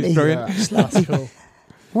lovely. That's cool.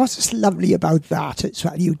 What's lovely about that, as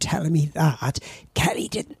well, you telling me that, Kelly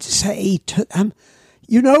didn't say to them,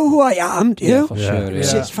 you know who I am, do you? Yeah, for sure.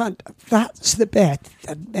 Which is fun. That's the bit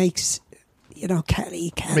that makes, you know,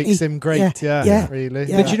 Kelly makes him great, really.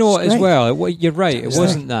 But you know what, as well, you're right, it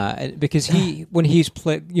wasn't that, because when he's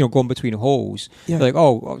going between holes, like,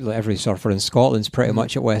 every surfer in Scotland's pretty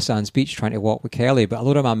much at West Sands Beach trying to walk with Kelly, but a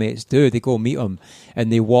lot of my mates do. They go meet him and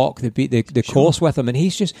they walk the course with him, and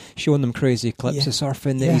he's just showing them crazy clips of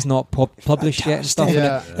surfing that he's not published yet and stuff.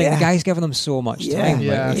 And the guy's giving them so much time.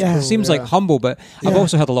 It seems like humble, but I've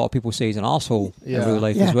also heard a lot of people say he's an arsehole in real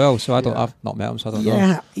life as well, so I've not met him, so I don't know.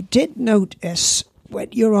 Yeah, I did notice, when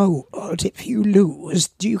you're old, if you lose,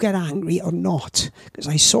 do you get angry or not? Because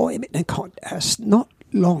I saw him in a contest not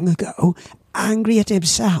long ago, angry at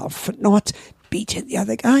himself for not beating the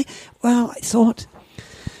other guy. Well, I thought,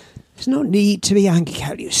 there's no need to be angry,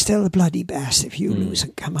 Kelly. You're still the bloody best if you lose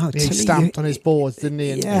and come out. He stamped on his boards, didn't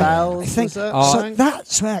he? And bells, I think so.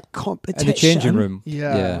 That's where competition, in the changing room,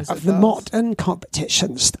 of the modern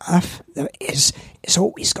competition stuff, there is. It's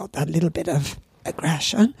always got that little bit of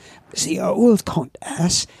aggression. It's the old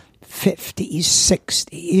contest, 50s,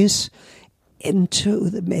 60s, into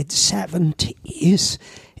the mid-70s,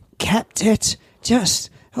 kept it just,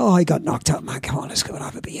 I got knocked out, man, come on, let's go and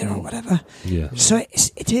have a beer or whatever. So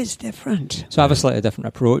it is different. So I have a slightly different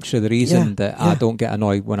approach. So the reason that I don't get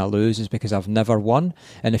annoyed when I lose is because I've never won.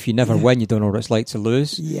 And if you never win, you don't know what it's like to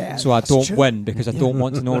lose. So I don't win because I don't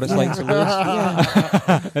want to know what it's like to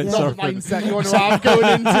lose. It's not the mindset you want to have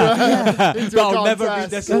going into a I'll never be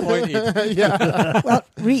disappointed. Well,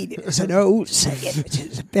 really, it's an old saying, which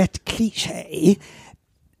is a bit cliche.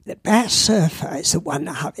 The best surfer is the one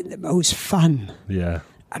having the most fun.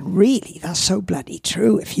 And really, that's so bloody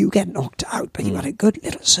true. If you get knocked out, but you've had a good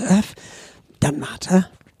little surf, doesn't matter.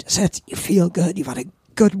 Does it? You feel good. You've had a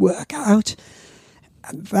good workout.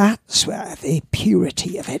 And that's where the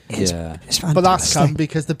purity of it is. It's fantastic. But that's come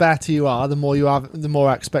because the better you are, the more you have, the more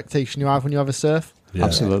expectation you have when you have a surf.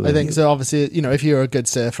 Absolutely. I think so. Obviously, you know, if you're a good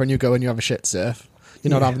surfer and you go and you have a shit surf,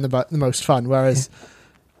 you're not having the most fun. Whereas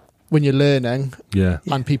when you're learning,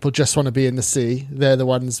 and people just want to be in the sea, they're the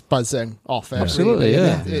ones buzzing off it. Absolutely,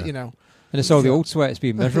 You know, And it's all the old sweats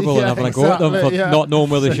being miserable and having a go at them for not knowing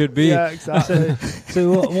where they should be. Yeah, exactly.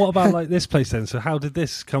 So what about like this place then? So how did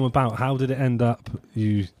this come about? How did it end up?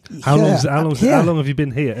 How long have you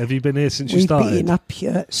been here? Have you been here since you started? We've been up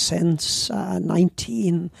here since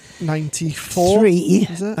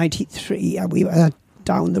 1994. 93. We were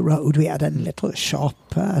down the road. We had a little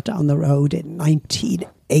shop down the road in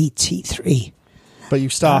 1983. But you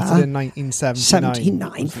started in 1979.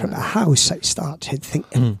 79 from a house. I started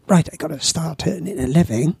thinking, right, I got to start earning a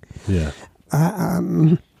living. Yeah.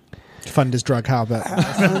 Fund his drug habit.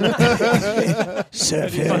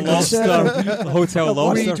 Surfing. Hotel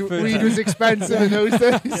lobster. Weed was expensive in those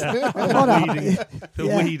days. The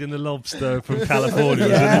weed and the lobster from California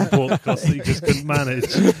was an import cost that you just couldn't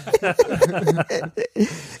manage.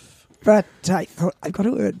 But I thought, I've got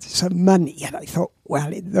to earn some money. And I thought,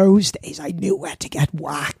 well, in those days, I knew where to get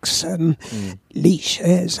wax and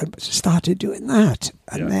leashes and started doing that.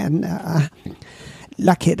 And then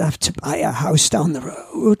lucky enough to buy a house down the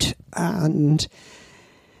road. And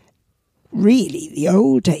really, the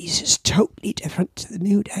old days is totally different to the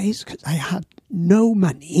new days because I had no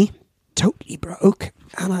money, totally broke.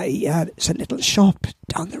 And it's a little shop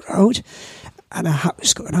down the road and a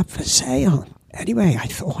house going up for sale. Anyway, I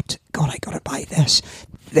thought, God, I got to buy this.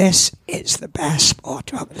 This is the best spot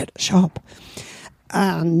to have a little shop.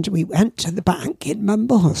 And we went to the bank in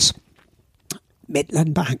Mumbles,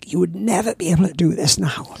 Midland Bank. You would never be able to do this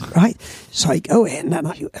now, right? So I go in and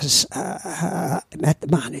I met the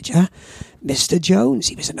manager, Mr. Jones.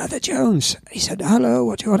 He was another Jones. He said, hello,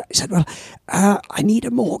 what do you want? I said, well, I need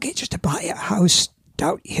a mortgage to buy a house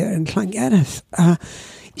down here in Llangennith.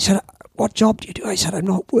 He said, what job do you do? I said, I'm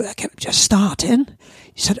not working, I'm just starting.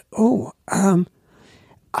 He said, I'll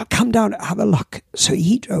come down and have a look. So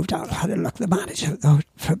he drove down and had a look. The manager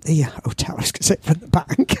from the hotel, I was going to say from the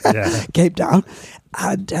bank, came down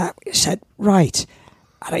and said, right.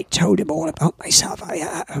 And I told him all about myself.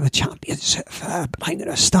 I'm a champion surfer, but I'm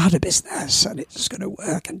going to start a business and it's going to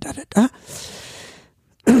work and da-da-da.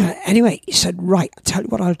 Anyway, he said, right, I'll tell you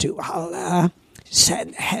what I'll do. I'll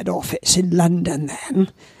send the head office in London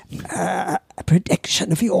then. A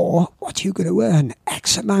prediction of what you're going to earn,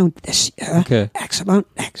 X amount this year, X amount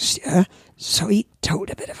next year. So he told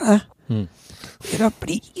a bit of a, but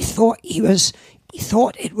he thought he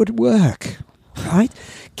thought it would work, right?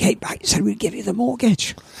 Came back and said, we'll give you the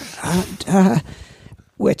mortgage, and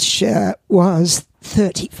which was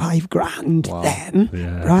 35 grand then,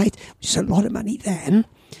 right? Which is a lot of money then.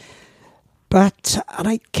 And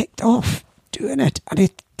I kicked off doing it,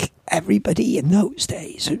 and everybody in those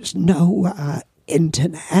days, there was no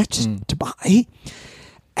internet to buy.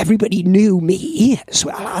 Everybody knew me as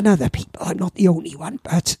well, and other people. I'm not the only one,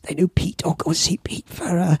 but they knew Pete. Or go see Pete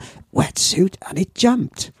for a wetsuit, and it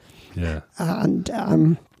jumped. Yeah.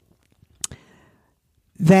 And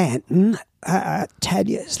then 10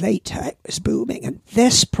 years later, it was booming, and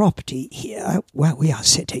this property here, where we are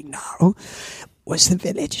sitting now, was the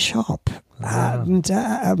village shop, and.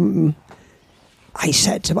 I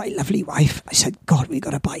said to my lovely wife, I said, God, we've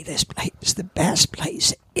got to buy this place. It's the best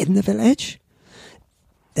place in the village.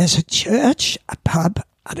 There's a church, a pub,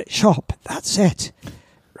 and a shop. That's it.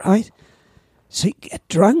 Right? So you get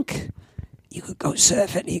drunk, you could go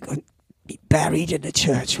surfing, you could be buried in the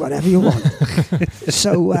church, whatever you want.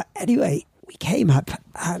 So anyway, we came up,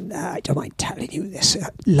 and I don't mind telling you this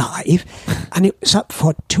live, and it was up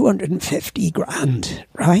for 250 grand,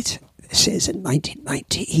 right? This is in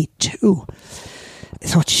 1992. I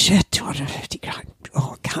thought, shit, 250 grand.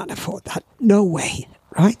 Oh, I can't afford that. No way,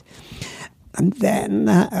 right? And then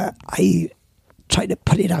I tried to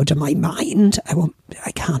put it out of my mind.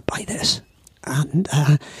 I can't buy this. And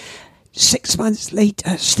 6 months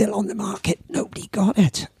later, still on the market, nobody got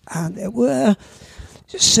it. And there were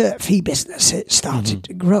surfy businesses started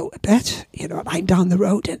to grow a bit. You know, I'm down the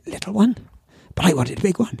road in a little one. But I wanted a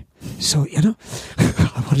big one. So, I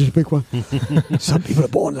wanted a big one. Some people are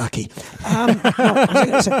born lucky.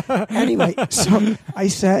 Anyway, so I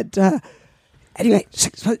said,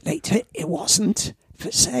 6 months later, it wasn't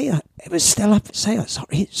for sale. It was still up for sale,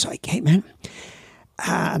 sorry. So I came in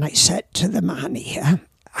and I said to the man here,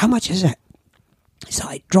 how much is it? So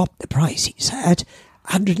I dropped the price. He said,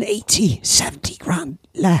 180, 70 grand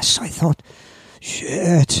less. I thought,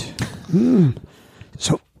 shit.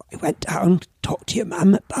 So I went down, talked to your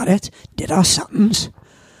mum about it, did our sums,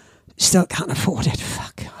 still can't afford it.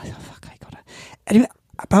 Fuck, I got it. Anyway,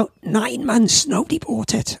 about 9 months, nobody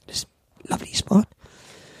bought it. This lovely spot.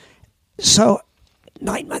 So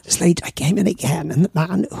 9 months later, I came in again, and the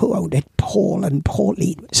man who owned it, Paul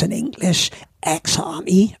Lee, was an English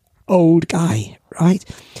ex-army old guy, right?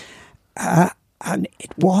 And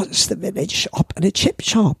it was the village shop and a chip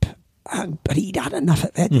shop. But he'd had enough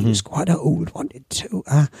of it. He was quite old, wanted to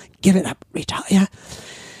give it up, retire.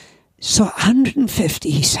 So 150,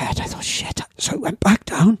 he said. I thought, shit. So I went back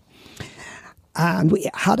down, and we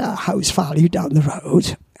had a house valued down the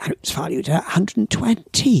road, and it was valued at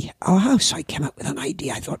 120, our house. So I came up with an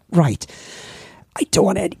idea. I thought, right, I don't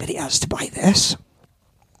want anybody else to buy this,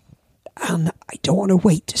 and I don't want to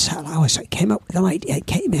wait to sell ours. So I came up with an idea. I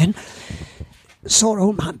came in, saw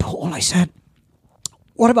old man Paul. I said,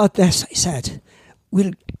 what about this? I said,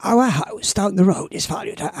 our house down the road is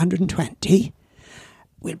valued at 120.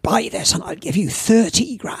 We'll buy this and I'll give you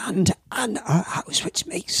 30 grand and a house which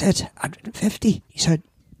makes it 150. He said,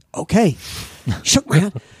 okay. Shook my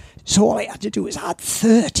hand. So all I had to do was add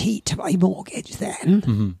 30 to my mortgage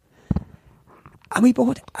then. And we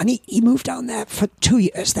bought it. And he moved down there for 2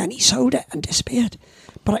 years. Then he sold it and disappeared.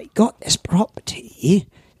 But I got this property.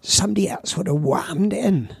 Somebody else would have whammed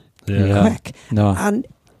in quick. No. And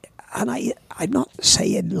I'm not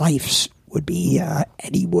saying life's would be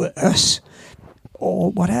any worse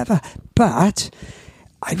or whatever, but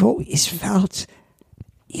I've always felt,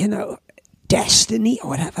 destiny or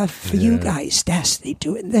whatever for you guys, destiny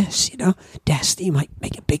doing this, destiny might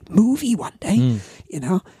make a big movie one day,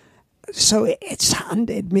 so it's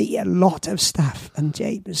handed me a lot of stuff. And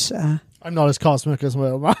James, I'm not as cosmic as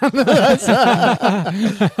Will, man. That's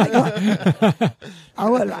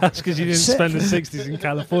because you didn't spend the 60s in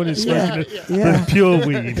California smoking pure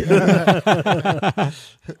weed.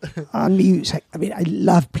 And music. I mean, I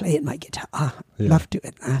love playing my guitar. Love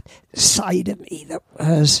doing that. The side of me that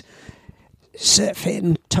was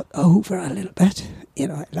surfing took over a little bit.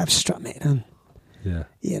 I love strumming and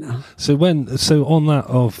So on that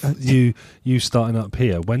of you starting up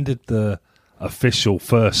here, when did the official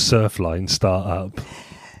first Surfline start up?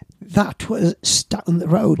 That was down the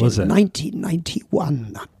road in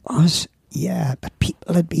 1991. That was, but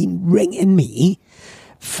people had been ringing me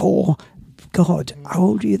for, God, how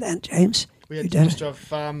old are you then, James? We used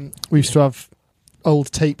to have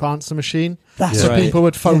old tape answer machine. That's so people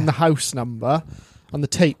would phone the house number, and the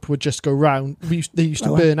tape would just go round. They used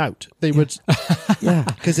to burn out. They would,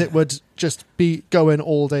 because it would just be going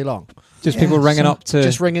all day long. Just people ringing up to...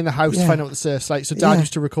 Just ringing the house to find out what the surf's like. So Dad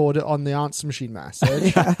used to record it on the answer machine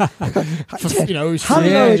message. It was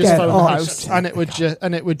free, just phone the house, and it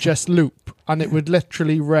would just loop, and it would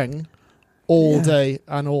literally ring all day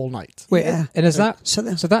and all night. Wait, and is that... So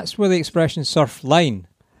that's where the expression surf line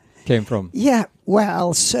came from? Yeah,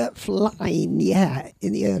 well, surf line,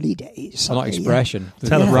 in the early days. Not expression.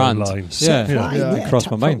 Telephone lines. Surf line, it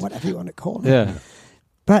crossed my mind. Whatever you want to call it. Yeah.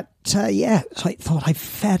 But, so I thought I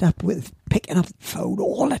fed up with picking up the phone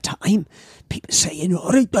all the time. People saying,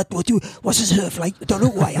 all right, but what's a surf like? I don't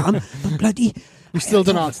know who I am. But bloody... We still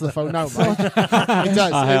don't answer the phone now, mate. It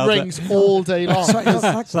does. It rings all day long.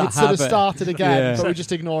 It sort of started again, but we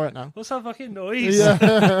just ignore it now. What's that fucking noise?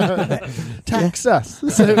 Text us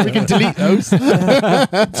so we can delete those.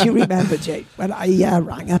 Do you remember, Jake, when I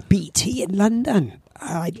rang up BT in London?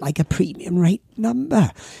 I'd like a premium rate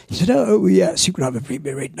number. He said, oh, yes, you can have a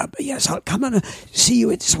premium rate number. Yes, I'll come and see you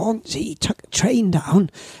in Swansea. He took a train down,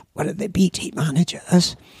 one of the BT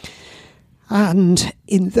managers. And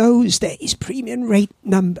in those days, premium rate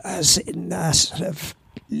numbers in the sort of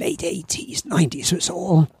late 80s, 90s was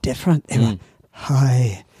all different. They were,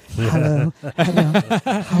 hi, hello,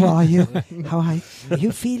 how are you? Are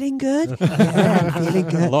you feeling good? Yeah, I'm feeling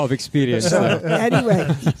good. A lot of experience. So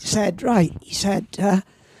anyway, he said,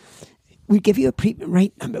 we'll give you a premium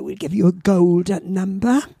rate number, we'll give you a gold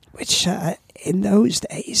number, which in those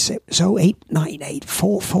days it was 0898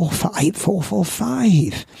 445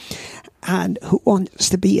 445. And Who Wants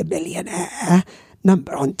to Be a Millionaire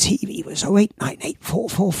number on TV was 0898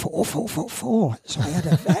 444 444. So I had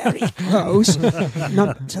a very close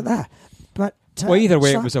number to that. But well, either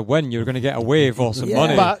way, it was a win. You were going to get a wave or some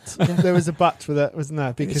money. But there was a but with it, wasn't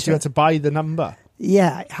there? Because you had to buy the number.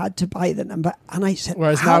 Yeah, I had to buy the number, and I said,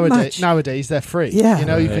 whereas nowadays they're free. Yeah,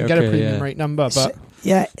 you can get a premium rate number. But so,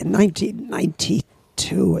 in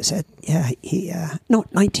 1992, was it? Yeah,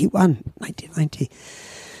 not 1990.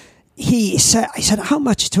 I said, how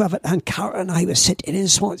much to have it? And Cara and I were sitting in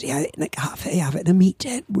Swansea in a cafe having a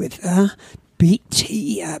meeting with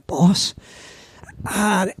BT boss.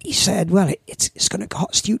 And he said, well, it's going to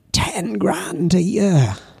cost you 10 grand a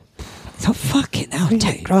year. I thought, fucking hell,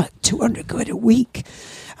 10 grand, 200 quid a week.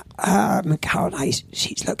 Cara and I,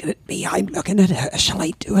 she's looking at me, I'm looking at her. Shall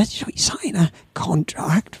I do it? Shall we sign a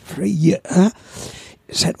contract for a year?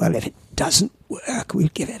 He said, well, if it doesn't work, we'll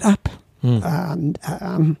give it up. And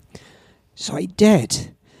so I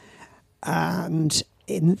did. And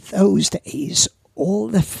in those days, all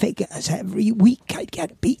the figures, every week I'd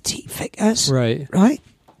get BT figures. Right.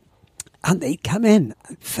 And they'd come in.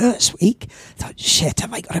 First week, I thought, shit,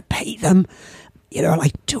 have I got to pay them? You know,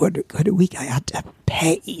 like 200 quid a week I had to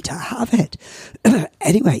pay to have it.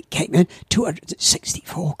 Anyway, it came in,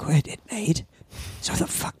 264 quid it made. So I thought,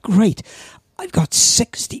 fuck, great. I've got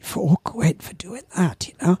 64 quid for doing that,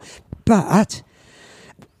 you know. But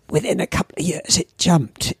within a couple of years, it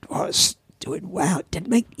jumped. It was doing well. It didn't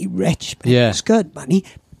make me rich, but it was good money.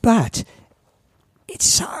 But it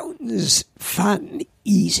sounds fun,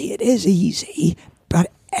 easy. It is easy,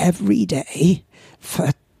 but every day for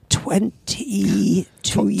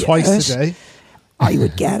 22 years, twice a day, I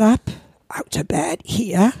would get up, out of bed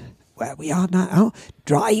here, where we are now,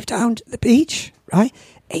 drive down to the beach, right?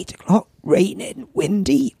 8 o'clock, raining,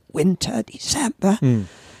 windy, winter, December.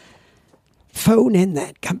 Phone in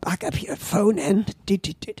then, come back up here, phone in,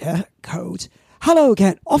 codes. Hello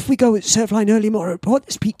again, off we go with Surfline Early Morning Report.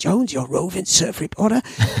 This is Pete Jones, your roving surf reporter.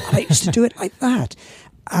 And I used to do it like that.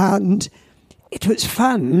 And it was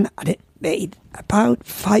fun, and it made about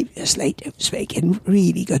 5 years later, it was making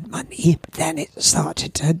really good money. But then it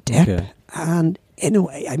started to dip. Okay. And in a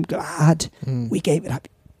way, I'm glad we gave it up.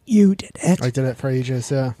 You did it. I did it for ages,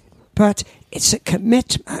 yeah. But it's a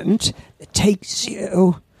commitment that takes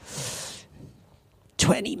you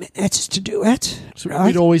 20 minutes to do it. So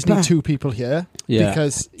we'd always need 2 people here.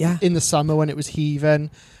 Because in the summer when it was heaving,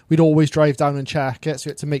 we'd always drive down and check it. So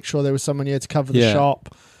we had to make sure there was someone here to cover the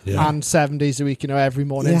shop. Yeah. And 7 days a week, you know, every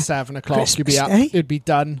morning, 7 o'clock, Christmas you'd be up, it'd be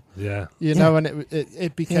done. Yeah. You know, and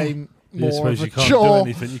it became more of a you can't chore. Do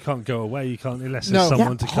anything. You can't go away. You can't unless there's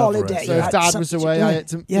someone to cover holiday. it. So if Dad was away, I had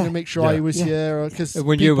to make sure I was here. Cause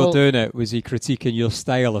when you were doing it, was he critiquing your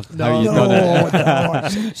style of how you'd done it?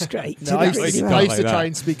 No, straight. No, I used to try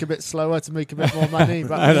and speak a bit slower to make a bit more money.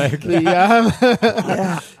 But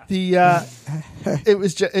it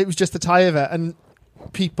was just the tie of it, and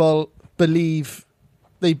people believe.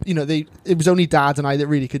 It was only Dad and I that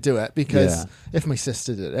really could do it, because if my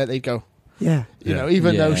sister did it, they'd go, you know,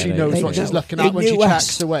 even though she knows what she's looking at when she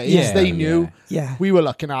checks away, they knew we were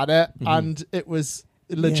looking at it, and it was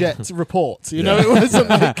legit reports. You know, it wasn't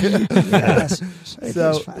like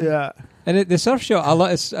And the surf shop,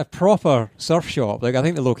 it's a proper surf shop. Like, I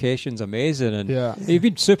think the location's amazing, and you've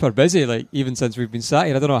been super busy. Like, even since we've been sat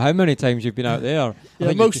here, I don't know how many times you've been out there.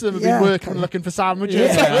 Yeah, most of them have been working and looking for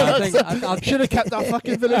sandwiches. I should have kept that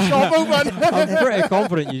fucking village shop open. I'm pretty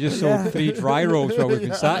confident you just sold 3 dry robes while we've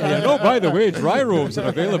been sat here. Oh, by the way, dry robes are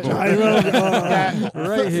available. Dry robes,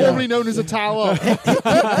 right here, formerly known as a towel.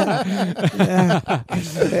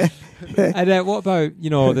 And what about, you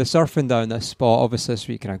know, the surfing down this spot? Obviously, this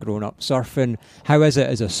week, kind of grown up surfing. How is it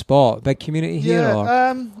as a spot? Big community here?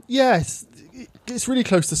 It's really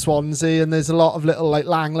close to Swansea, and there's a lot of little, like,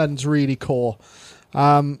 Langland's really core.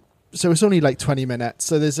 So it's only like 20 minutes.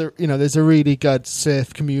 So there's a really good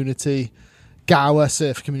surf community, Gower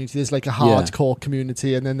surf community. There's like a hardcore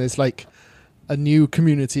community, and then there's like a new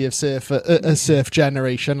community of surf, a surf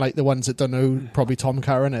generation, like the ones that don't know probably Tom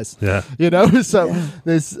Curran is. Yeah. You know, so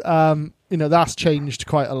there's, that's changed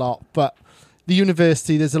quite a lot. But the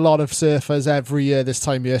university, there's a lot of surfers every year this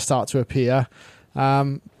time of year start to appear.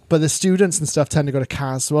 But the students and stuff tend to go to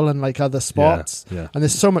Caswell and like other spots. Yeah. And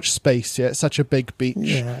there's so much space here. It's such a big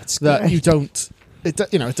beach that you don't... It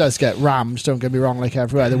does get rammed, don't get me wrong, like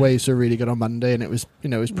everywhere. The waves were really good on Monday, and it was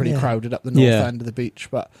pretty crowded up the north end of the beach.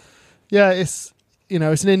 But it's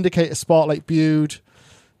an indicator spot like Bude,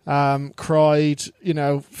 Croyd,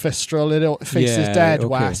 Fistral. It faces dead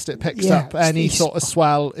west. It picks up any sort of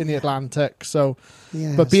swell in the Atlantic. So,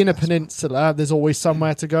 but being a peninsula, there's always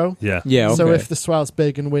somewhere to go. So if the swell's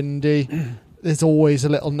big and windy, there's always a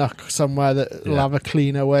little nook somewhere that will have a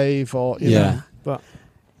cleaner wave, or you know. But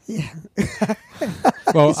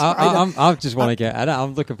well, I just want to get at it.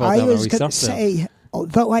 I'm looking forward to I was going to say,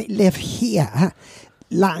 although I live here,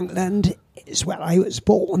 Langland is where I was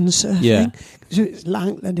born surfing. So it was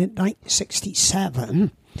Langland in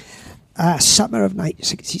 1967. Summer of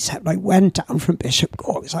 1967, I went down from Bishop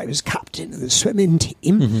Gore because I was captain of the swimming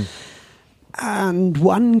team. And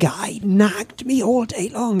one guy nagged me all day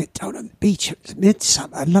long down on the beach. It was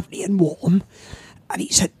midsummer, lovely and warm. And he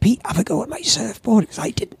said, Pete, have a go at my surfboard, because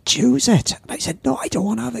I didn't choose it. And I said, no, I don't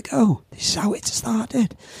want to have a go. This is how it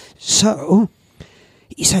started. So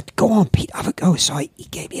he said, go on, Pete, have a go. So he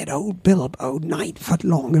gave me an old Bilbo, 9 foot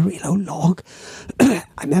long, a real old log. I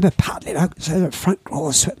remember paddling out, because I was a front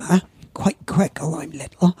crawl swimmer, quite quick, although I'm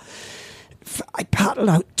little. I paddled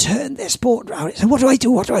out, turned this board around. He said, what do I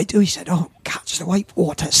do? He said, catch the white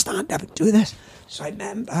water, stand up and do this. So I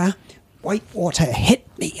remember white water hit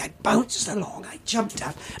me. I bounced along. I jumped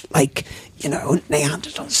up like,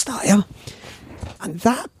 Neanderthal style. And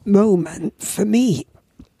that moment, for me,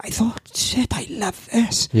 I thought, shit, I love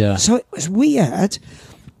this. Yeah. So it was weird,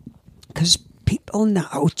 because people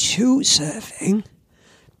now choose surfing,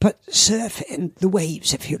 but surfing the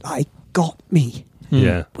waves, if you like, got me.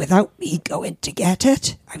 Yeah. Without me going to get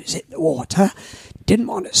it. I was in the water, didn't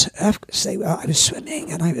want to surf because I was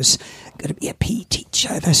swimming and I was going to be a PE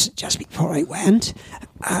teacher. This just before I went.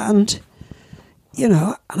 And,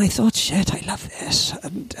 and I thought, shit, I love this.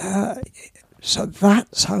 And so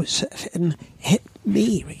that's how surfing hit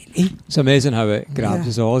me, really. It's amazing how it grabs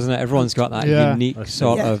us all, isn't it? Everyone's got that unique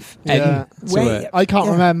sort of end to it. I can't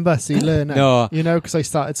remember learning, no. Because I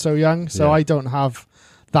started so young, so I don't have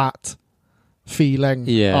that feeling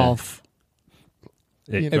of...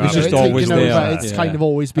 It was just always there. It's kind of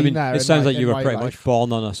always been there. It sounds like you were pretty much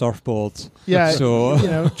born on a surfboard. Yeah. So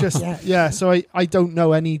So I don't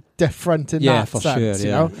know any different in that for sense. Sure,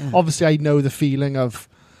 You know, obviously I know the feeling of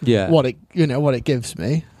what it gives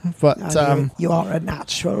me. But you are a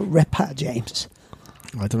natural ripper, James.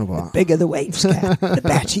 I don't know what. The bigger the waves get, the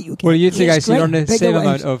better you get. Well, you two guys, you're on the same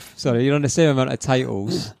amount of. Sorry, you're on the same amount of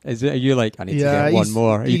titles. Are you like? I need to get one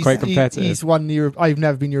more. Are you quite competitive? He's won I've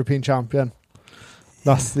never been European champion.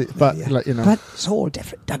 That's but it's all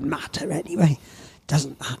different. Doesn't matter anyway.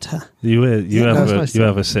 Doesn't matter. You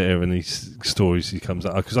ever sit here and these stories he comes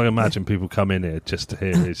out, because I imagine people come in here just to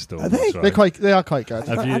hear his stories. Are they? Right? They are quite good.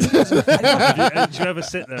 Do you ever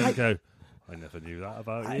sit there and go, I never knew that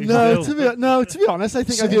about you? To be honest, I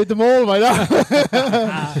think I've heard them all by now.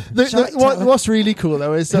 What's really cool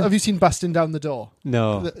though is have you seen Busting Down the Door?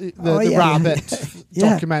 No. The rabbit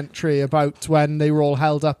documentary about when they were all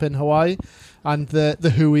held up in Hawaii. And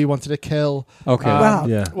the Hui wanted to kill. Okay.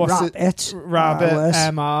 Rabbit,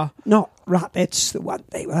 MR. Not Rabbit's the one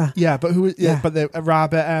they were. Yeah, but who was? But the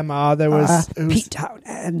Rabbit, MR. There was Pete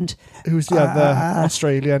Townend. Who's the other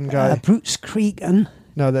Australian guy? Bruce Cregan.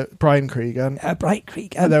 No, Brian Cregan. Brian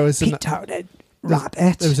Cregan. There was Pete Townend.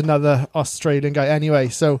 Rabbit. There was another Australian guy. Anyway,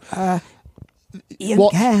 so. Ian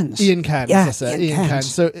Cairns. Ian Cairns, that's it. Ian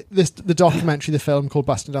Cairns. So the documentary, the film called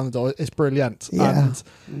Busting Down the Door, is brilliant. Yeah. And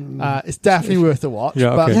it's definitely worth a watch.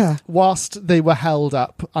 Yeah, okay. But whilst they were held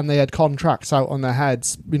up and they had contracts out on their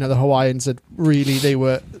heads, the Hawaiians had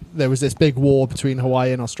there was this big war between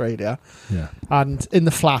Hawaii and Australia. Yeah. And in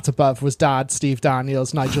the flat above was Dad, Steve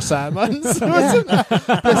Daniels, Nigel Simmons.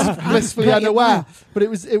 Blissfully unaware. But it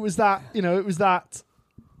was that, it was that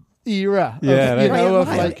era.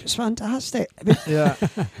 It's fantastic.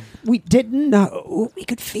 We didn't know. We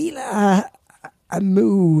could feel a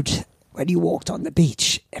mood when you walked on the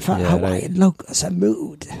beach. If a Hawaiian locals, a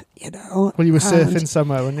mood, Well, you were surfing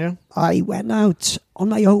somewhere, weren't you? I went out on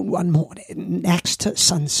my own one morning next to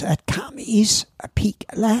Sunset Camis, a peak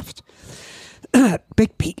left,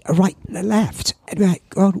 big peak right in the left. Anyway,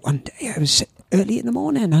 God, one day I was early in the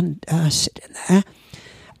morning and sitting there.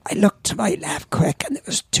 I looked to my left quick and there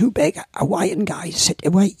was two big Hawaiian guys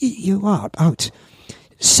sitting where you are, about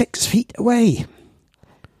 6 feet away.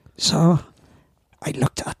 So I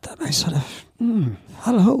looked at them. I sort of,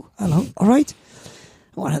 hello, all right.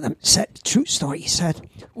 One of them said, true story, he said,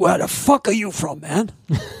 where the fuck are you from, man?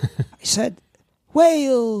 I said,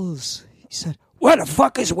 Wales. He said, where the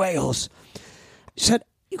fuck is Wales? He said,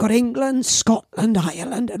 you got England, Scotland,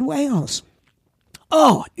 Ireland and Wales.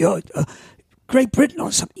 Oh, you're... Great Britain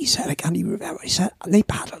or something, he said. I can't even remember what he said. And they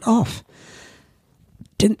paddled off.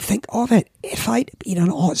 Didn't think of it. If I'd been an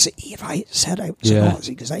Aussie, if I said I was an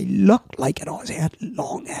Aussie, because I looked like an Aussie, I had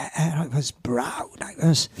long hair, I was brown, I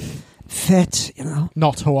was fit,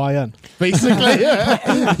 Not Hawaiian, basically.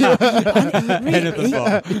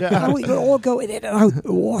 And we were all going in and out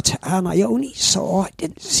the water, and I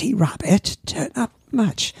didn't see Rabbit turn up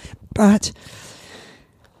much. But...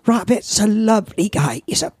 Rabbit's a lovely guy.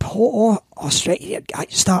 He's a poor Australian guy.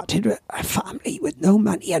 Started a family with no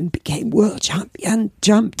money and became world champion.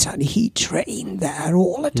 Jumped and he trained there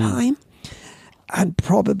all the time. And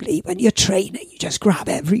probably when you're training, you just grab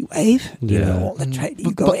every wave. All the training.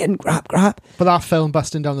 You go in, grab. But that film,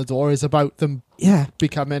 Busting Down the Door, is about them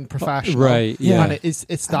becoming professional. Right, yeah. And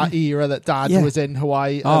it's that era that Dad was in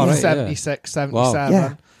Hawaii in 76, 77.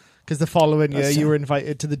 Wow. Because the following year you were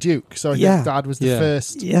invited to the Duke, so I think Dad was the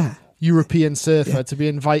first European surfer to be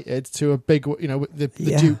invited to a big.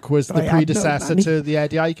 The Duke was the predecessor to the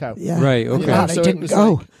Eddie Aikau. Yeah. Right. Okay. And so I didn't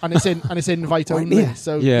go, and it's invite only.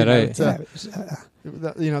 So that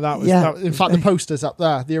was. In fact, the poster's up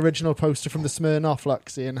there. The original poster from the Smirnoff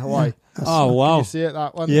Luxie in Hawaii. Oh wow! Can you see it?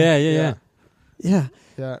 That one. Yeah.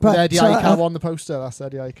 Yeah, but Eddie Aikau on the poster. That's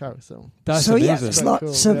Eddie Aikau. So yeah, there's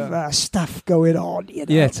lots of stuff going on. You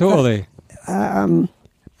know, yeah, totally. And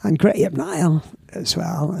Graham Nile as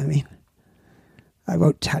well. I mean, I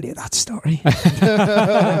won't tell you that story.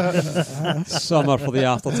 Summer for the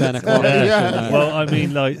after 10 o'clock. Well, I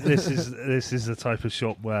mean, like this is the type of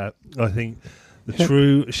shop where I think the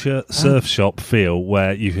true surf shop feel,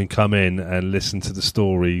 where you can come in and listen to the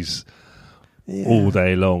stories all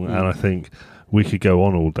day long, and I think we could go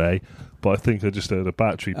on all day. But I think I just heard a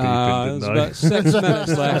battery beeping, didn't I? There's about 6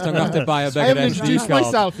 minutes left. I'm going to have to buy a bigger SD card. I haven't introduced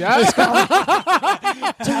myself, yeah? We're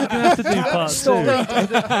going to have to do part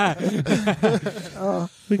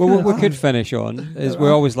 2. What we could finish on is we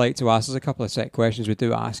always like to ask, there's a couple of set questions we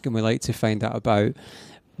do ask, and we like to find out about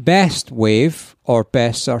best wave or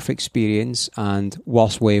best surf experience and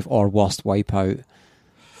worst wave or worst wipeout.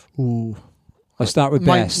 Ooh. I'll start with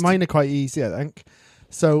best. Mine are quite easy, I think.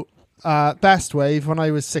 So... best wave, when I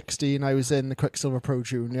was 16, I was in the Quicksilver Pro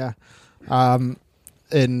Junior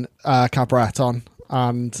in Cap Breton,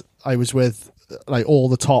 and I was with like all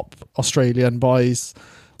the top Australian boys.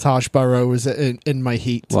 Taj Burrow was in my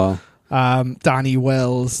heat. Wow. Danny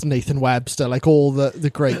Wills, Nathan Webster, like all the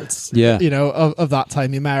greats, you know, of that time,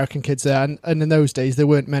 the American kids there. And in those days, there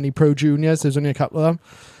weren't many Pro Juniors. There was only a couple of them.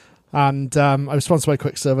 And I was sponsored by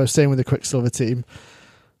Quicksilver. I was staying with the Quicksilver team.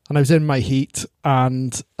 And I was in my heat,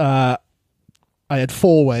 and I had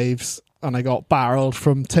 4 waves, and I got barreled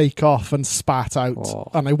from takeoff and spat out,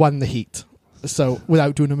 and I won the heat. So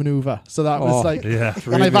without doing a maneuver, so that was like,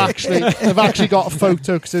 and I've actually got a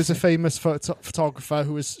photo because there's a famous photographer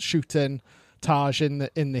who was shooting Taj in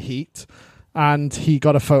the heat, and he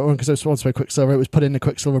got a photo because I was sponsored by Quicksilver. It was put in the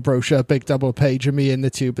Quicksilver brochure, a big double page of me in the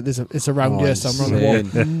tube, but it's around here somewhere on the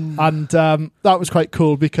wall. And that was quite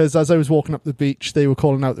cool because as I was walking up the beach, they were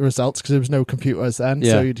calling out the results because there was no computers then,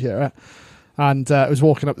 so you'd hear it. And I was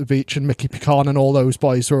walking up the beach, and Mickey Picon and all those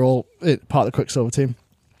boys were all part of the Quicksilver team.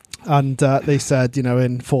 And they said, you know,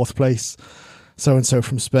 in 4th place, so-and-so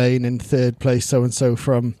from Spain, in 3rd place, so-and-so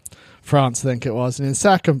from France, I think it was, and in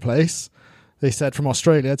 2nd place, they said from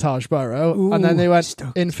Australia, Taj Burrow. Ooh, and then they went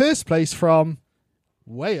in 1st place from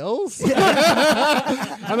Wales.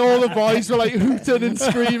 And all the boys were like hooting and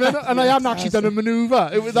screaming. And I hadn't actually done a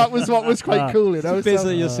manoeuvre. That was what was quite cool, you know. So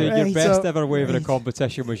basically, you're saying your best ever wave in a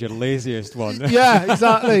competition was your laziest one. Yeah,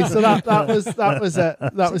 exactly. So that was it.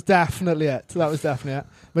 That was definitely it.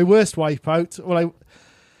 My worst wipeout, well, I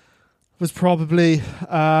was probably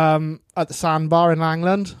at the Sandbar in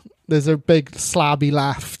Langland. There's a big slabby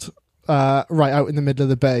left right out in the middle of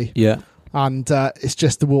the bay. Yeah. And it's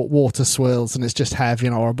just the water swirls, and it's just heavy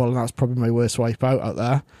and horrible, and that's probably my worst wipeout out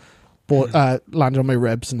there. But landed on my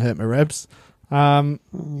ribs and hurt my ribs.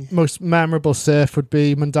 Most memorable surf would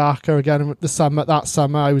be Mundaka again. That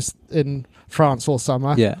summer I was in France all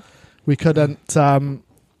summer. Yeah. We couldn't...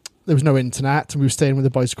 there was no internet, and we were staying with the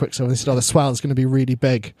boys at Quicksilver, and they said, the swell's going to be really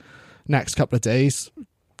big next couple of days.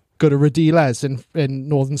 Go to Rediles in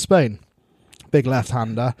northern Spain. Big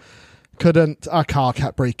left-hander. Our car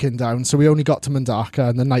kept breaking down, so we only got to Mundaka,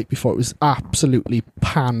 and the night before it was absolutely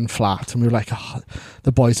pan flat, and we were like,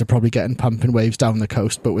 the boys are probably getting pumping waves down the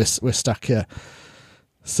coast, but we're stuck here.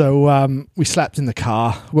 So we slept in the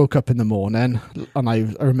car, woke up in the morning, and I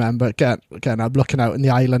remember getting up, looking out in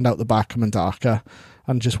the island out the back of Mundaka,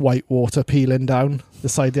 and just white water peeling down the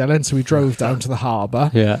side of the island. So we drove down to the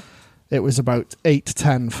harbour. Yeah, it was about 8 to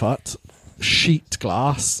 10 foot sheet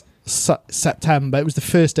glass. September. It was the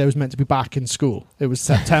first day I was meant to be back in school. It was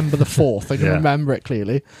September the 4th. I can remember it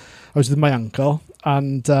clearly. I was with my uncle,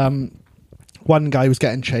 and one guy was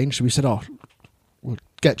getting changed. So we said, we'll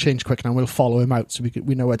get changed quick now. We'll follow him out so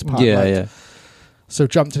we know where to paddle out. Yeah. So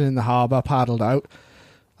jumped in the harbour, paddled out,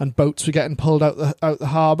 and boats were getting pulled out the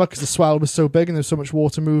harbour because the swell was so big and there was so much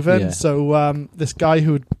water moving. Yeah. So this guy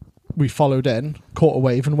who we followed in caught a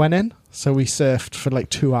wave and went in. So we surfed for like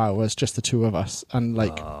 2 hours, just the two of us, and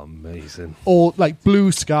like amazing, all like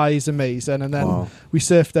blue skies, amazing. And then we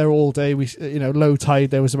surfed there all day. We, low tide,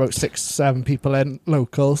 there was about 6-7 people in,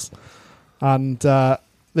 locals, and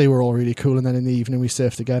they were all really cool. And then in the evening we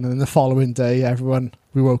surfed again, and then the following day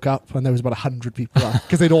we woke up and there was about 100 people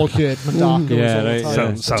because they'd all heard Mundaka.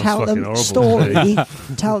 Sounds fucking horrible.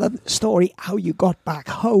 Tell them the story how you got back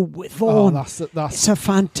home with Vaughan. It's a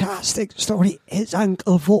fantastic story. His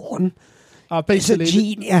uncle Vaughan is a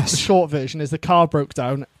genius. The short version is the car broke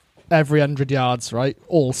down every 100 yards, right,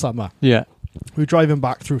 all summer. Yeah. We were driving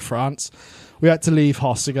back through France. We had to leave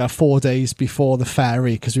Hossegor 4 days before the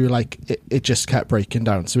ferry because we were like, it just kept breaking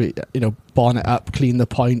down. So we, bonnet up, clean the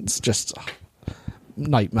points, just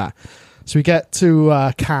nightmare. So we get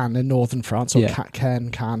to Cannes in northern France, or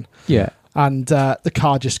Cannes. Yeah. And the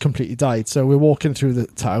car just completely died. So we're walking through the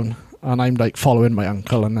town, and I'm like following my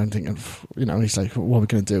uncle, and I'm thinking, he's like, what are we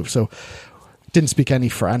going to do? So didn't speak any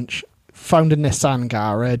French. Found a Nissan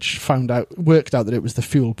garage, worked out that it was the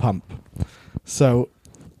fuel pump. So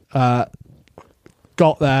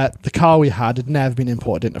got there. The car we had never been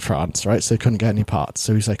imported into France, right? So couldn't get any parts.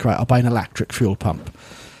 So he's like, right, I'll buy an electric fuel pump.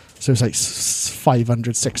 So it was like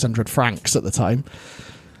 500, 600 francs at the time.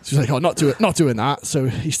 So he's like, oh, not doing that. So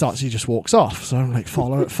he just walks off. So I'm like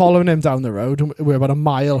following him down the road. And we're about a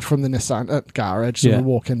mile from the Nissan garage. So we're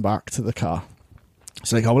walking back to the car.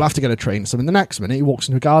 So like, oh, we'll have to get a train. So in the next minute, he walks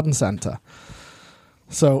into a garden centre.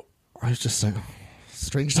 So I was just like,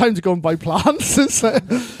 strange time to go and buy plants.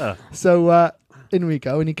 So in we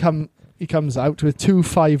go. And he comes out with 2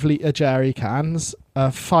 5-litre jerry cans, a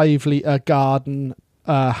 5-litre garden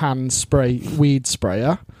hand spray, weed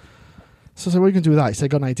sprayer. So I said, what are you going to do with that? He said, I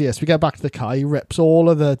got an idea. So we get back to the car. He rips all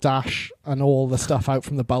of the dash and all the stuff out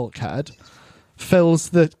from the bulkhead, fills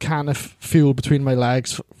the can of fuel between my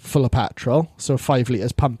legs full of petrol. So 5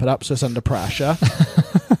 litres, pump it up so it's under pressure.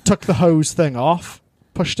 Took the hose thing off,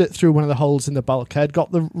 pushed it through one of the holes in the bulkhead,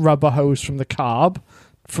 got the rubber hose from the carb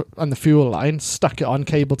and the fuel line, stuck it on,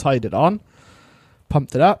 cable tied it on,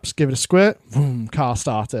 pumped it up, give it a squirt, boom, car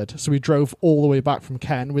started. So we drove all the way back from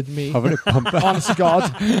Ken with me. Honest to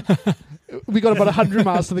God. We got about 100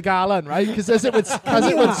 miles to the gallon, right? Because as it would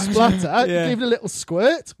splutter, gave it a little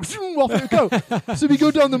squirt, off it would go. So we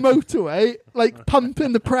go down the motorway, like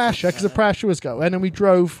pumping the pressure, because the pressure was going, and we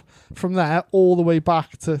drove from there all the way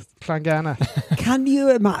back to Llangennith. Can you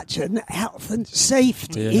imagine health and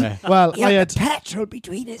safety? Yeah. Well, I had petrol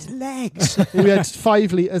between his legs. We had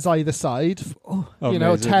 5 litres either side,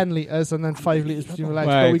 10 litres, and then 5 litres between the legs.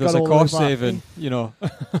 Right, but we got all cost the way back. saving,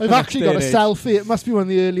 I've actually got a selfie. It must be one of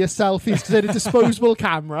the earliest selfies because I had a disposable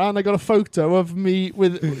camera, and I got a photo of me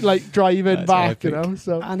with driving back, epic.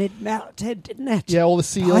 So and it melted, didn't it? Yeah, all the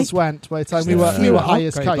seals went by the time we were high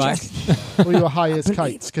as kites. We were high as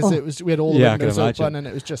kites because we had all the windows open, and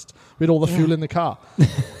it was just we had all the fuel in the car.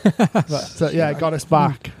 But it got us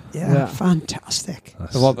back. Yeah. Fantastic.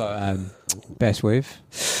 So what about best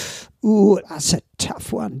wave? Ooh, that's a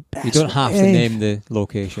tough one. Best you don't have wave. to name the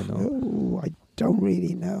location, though. Oh, I don't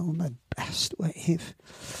really know my best wave.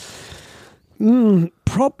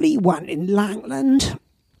 Probably one in Langland.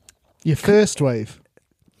 Your first wave?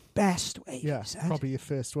 Best wave. Yeah, probably your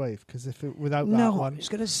first wave, because without that one... No, I was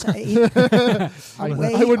going to say... I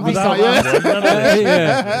wouldn't be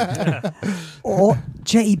that. Or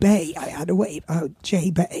J-Bay. I had a wave out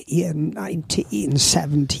J-Bay in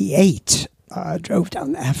 1978. I drove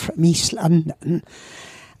down there from East London,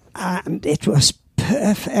 and it was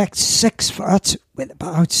perfect, 6 foot, with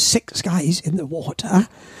about 6 guys in the water,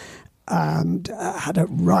 and had a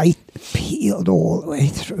right peeled all the way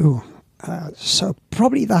through. So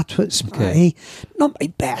probably that was not my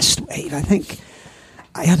best wave. I think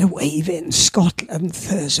I had a wave in Scotland,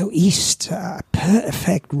 Thurso East,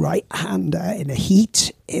 perfect right-hander in a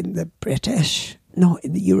heat in the British, not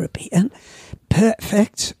in the European,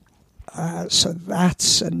 perfect. So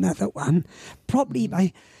that's another one. Probably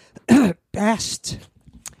my best.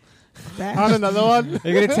 And another one.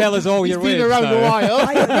 You're going to tell us all your waves. He's been around a while.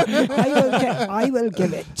 I will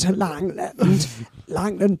give it to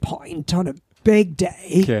Langland Point on a big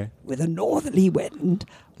day with a northerly wind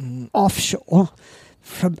offshore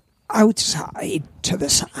from outside to the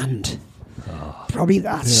sand. Probably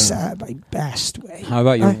that's my best wave. How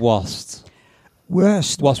about your worst?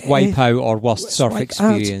 Worst wipeout or worst surf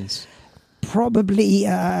experience? Probably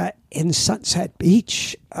in Sunset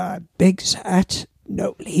Beach, big set,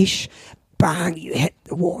 no leash, bang, you hit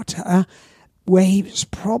the water. Waves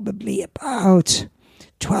probably about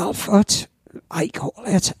 12 foot, I call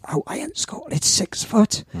it. Hawaiians call it 6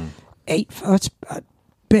 foot, 8 foot, but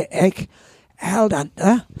big, held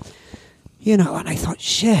under. And I thought,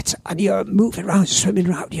 shit, and you're moving around, swimming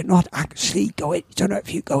around, you're not actually going, you don't know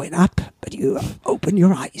if you're going up, but you open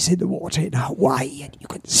your eyes in the water in Hawaii and you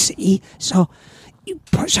can see, so you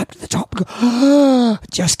push up to the top and go,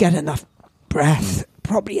 just get enough breath.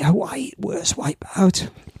 Probably Hawaii, worst wipeout.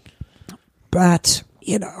 But,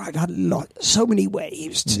 I've had so many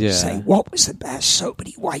waves to say what was the best, so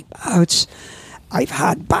many wipeouts. I've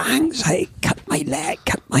had bangs, I cut my leg,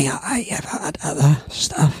 cut my eye, I've had other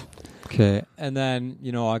stuff. Okay, and then,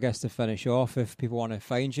 I guess to finish off, if people want to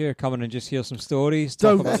find you, come in and just hear some stories,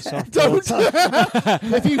 don't. About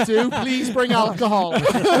surfboards. If you do, please bring alcohol.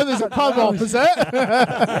 There's a pub opposite.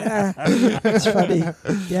 Yeah, it's funny.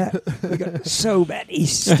 Yeah, we got so many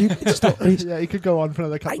stupid stories. Yeah, you could go on for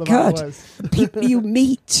another couple of hours. People you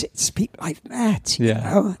meet, it's people I've met.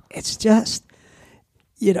 It's just,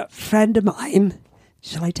 friend of mine,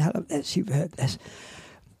 shall I tell him this? You've heard this.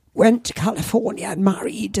 Went to California and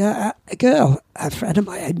married a girl. A friend of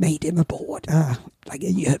mine had made him aboard like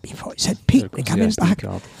a year before. He said, "Pete, we're coming back.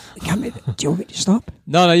 Do you want me to stop?"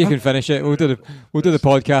 No, you can finish it. We'll do the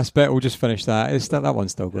podcast bit. We'll just finish that. That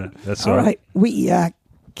one's still good. Yeah, that's all right. We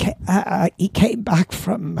he came back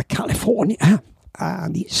from California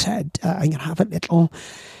and he said, "I'm going to have a little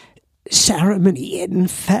ceremony in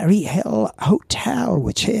Ferry Hill Hotel,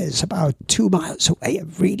 which is about 2 miles away,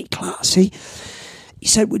 really classy." He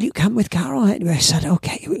said, "Will you come with Carol?" Anyway, I said,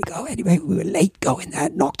 "Okay, here we go." Anyway, we were late going there,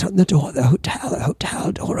 knocked on the door of the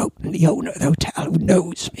hotel door opened. The owner of the hotel, who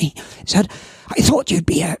knows me, said, "I thought you'd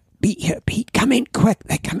be here, Pete. Come in quick.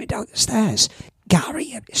 They're coming down the stairs."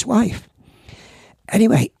 Gary and his wife.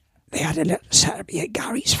 Anyway, they had a little ceremony.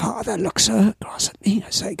 Gary's father looks across at me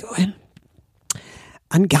as I go in.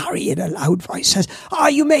 And Gary, in a loud voice, says, "Oh,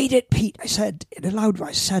 you made it, Pete." I said, in a loud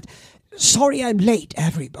voice, "Sorry I'm late,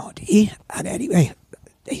 everybody." And anyway,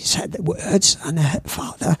 they said the words, and her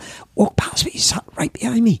father walked past me. He sat right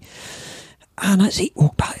behind me. And as he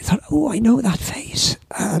walked by, I thought, "Oh, I know that face."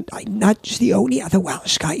 And I nudged the only other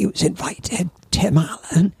Welsh guy who was invited, Tim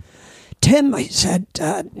Allen. "Tim," I said,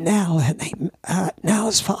 "Nell, her name,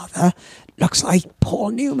 Nell's father looks like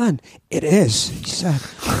Paul Newman." "It is," he said.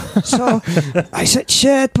 So I said,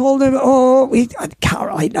 "Shit, Paul Newman." And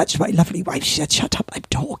Carol, I nudged my lovely wife. She said, "Shut up, I'm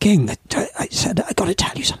talking." I said, "I got to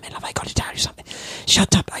tell you something, love. I got to tell you something."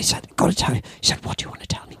 "Shut up," I said, "I got to tell you." She said, "What do you want to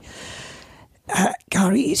tell me?"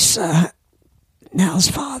 "Gary's, Nell's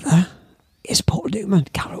father is Paul Newman."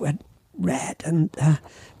 Carol went red.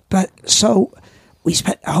 But so we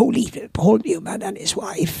spent the whole evening with Paul Newman and his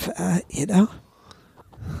wife,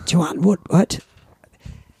 Joanne Woodward.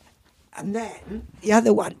 And then the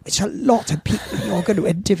other one, it's a lot of people you're going to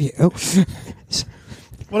interview.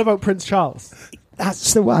 What about Prince Charles?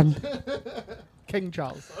 That's the one. King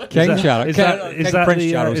Charles. King Charles.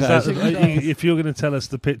 If you're going to tell us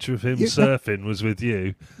the picture of him surfing was with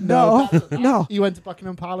you? No. You went to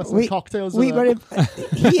Buckingham Palace and cocktails. He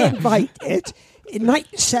invited in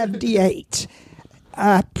 1978.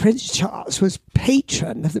 Prince Charles was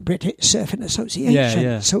patron of the British Surfing Association.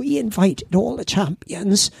 Yeah. So he invited all the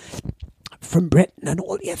champions from Britain and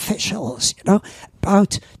all the officials,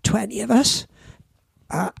 about 20 of us,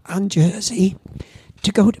 and Jersey,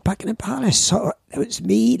 to go to Buckingham Palace. So it was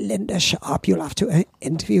me, Linda Sharp. You'll have to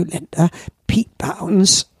interview Linda, Pete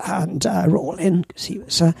Bounds, and Roland, because he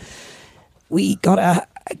was. We got a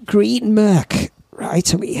green Merc.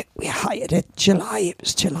 Right, and we hired it early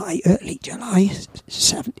July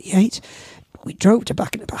 78. We drove to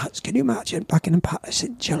Buckingham Palace. Can you imagine Buckingham Palace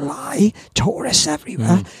in July? Tourists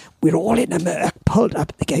everywhere. We're all in a Merc, pulled up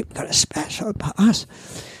at the gate, we got a special pass.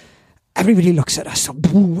 Everybody looks at us, so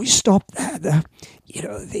boom, we stop there. The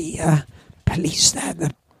police there,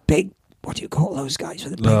 the big, what do you call those guys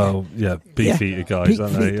with the big... beefeater guys,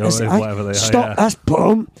 aren't they? Whatever they are. Stop us,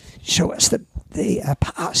 boom, show us the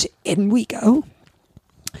pass. In we go.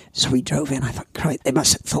 So we drove in. I thought, Christ, they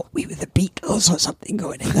must have thought we were the Beatles or something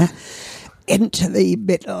going in there. Into the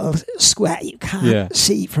middle square, you can't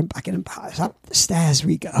see from Buckingham Palace. Up the stairs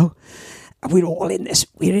we go. And we're all in this.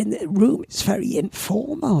 We're in the room. It's very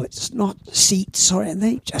informal. It's not seats or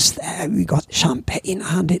anything. Just there. We got champagne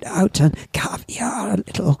handed out and caviar and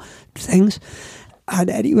little things. And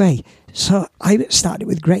anyway, so I started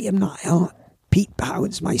with Graham Nile, Pete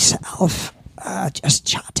Bounds, myself, just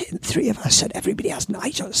chatting, three of us, and everybody has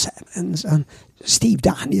Nigel Simmons and Steve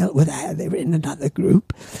Daniel were there. They were in another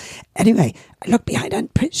group. Anyway, I look behind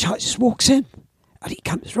and Prince Charles just walks in and he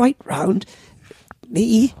comes right round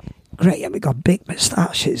me, Graham. We got big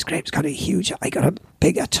moustaches. Graham's got I got a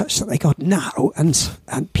bigger touch than I got now,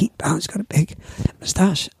 and Pete Bounds got a big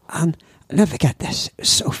moustache. And I'll never forget this. It was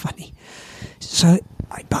so funny. So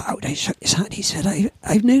I bowed, I shook his hand. He said,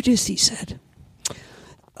 I've noticed, he said,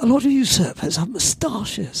 a lot of you surfers have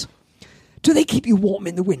moustaches. Do they keep you warm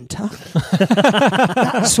in the winter?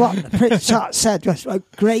 That's what Prince Charles said.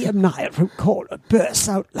 Graham Nile from Cornwall burst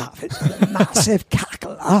out laughing. It's got a massive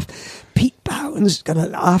cackle laugh. Pete Bounds going to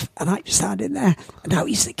laugh, and I'm standing there, and now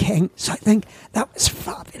he's the king. So I think that was a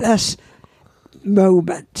fabulous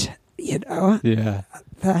moment, Yeah.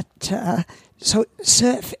 That so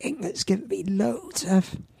surfing has given me loads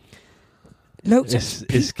of.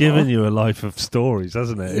 It's given you a life of stories,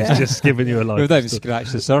 hasn't it? Yeah. It's just given you a life. We've even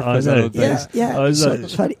scratched the surface. Yeah. So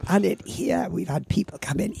it's funny. And in here, we've had people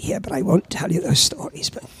come in here, but I won't tell you those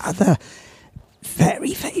stories. But other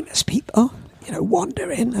very famous people,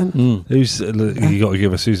 wander in and. Who's you got to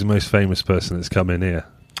give us? Who's the most famous person that's come in here?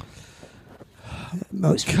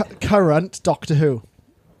 Current Doctor Who.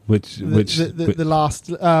 the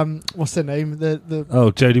last what's her name?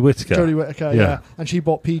 Jodie Whittaker. Jodie Whittaker, yeah. And she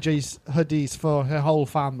bought PJ's hoodies for her whole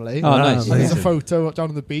family. Oh, nice. And there's a photo down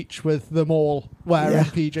on the beach with them all wearing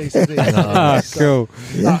PJ's hoodies. Cool.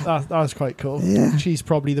 That was quite cool. Yeah. She's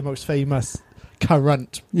probably the most famous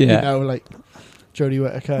current, like Jodie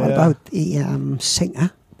Whittaker. What about the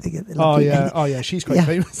singer? She's quite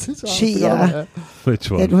famous as well. She, which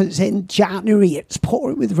one? It was in January. It was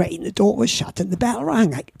pouring with rain. The door was shut and the bell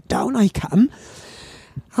rang. Down I come,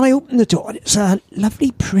 and I opened the door. And it's a lovely,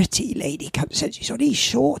 pretty lady comes in. She's only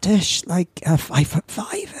shortish, like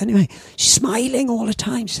 5'5". Anyway, she's smiling all the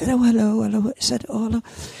time. She said, "Oh, hello, hello." I said, "Oh, hello."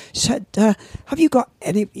 She said, "Have you got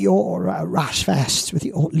any of your rash vests with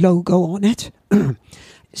your logo on it?"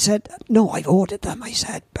 He said, "No, I've ordered them." I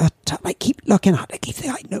said, "But I keep looking at it. I keep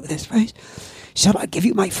thinking I know this place." She said, "I'll give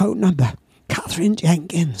you my phone number." Catherine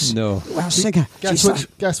Jenkins. No. Well, singer.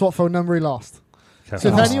 Guess what phone number he lost? So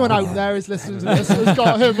if anyone out there is listening to this who's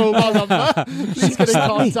got her mobile number, please get in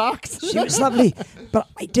contact. She was lovely. But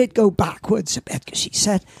I did go backwards a bit because she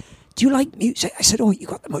said, "Do you like music?" I said, "Oh, you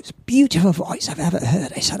got the most beautiful voice I've ever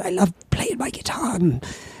heard." I said, "I love playing my guitar and,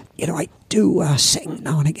 I do sing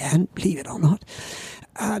now and again, believe it or not."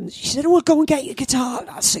 And she said, "Oh, well, go and get your guitar and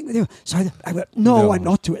I'll sing with you." So I went, no, I'm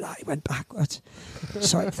not doing that. I went backwards.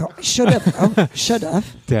 So I thought, I should have.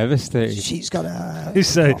 Devastating. She's got a... You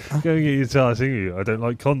say, go and get your guitar, sing with you. I don't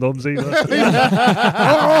like condoms either.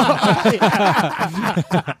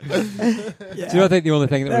 Do you think the only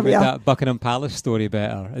thing that would make that Buckingham Palace story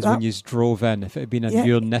better is when you drove in, if it had been a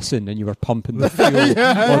your Nissan and you were pumping the fuel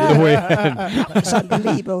on the way in. It's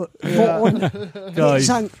unbelievable. Vaughan, his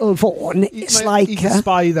Uncle Vaughan, it's like... He's a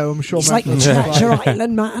spy, though, I'm sure. He's like the Treasure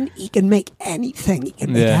Island man. He can make anything. He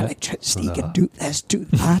can make electricity. He can do this, do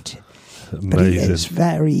that. Amazing. But he is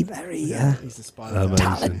very, very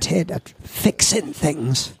talented at fixing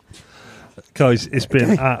things. Guys, it's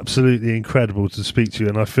been absolutely incredible to speak to you,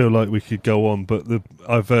 and I feel like we could go on, but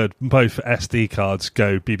I've heard both SD cards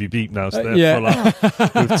go beep beep beep now, so they're full up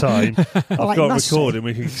with time. I've got recording.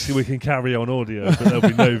 We can carry on audio, but there'll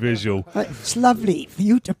be no visual. It's lovely for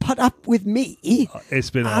you to put up with me. It's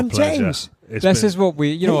been our pleasure. James. This is what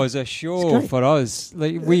we, as a show for us,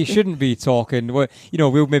 like we shouldn't be talking.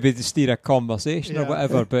 We'll maybe steer a conversation or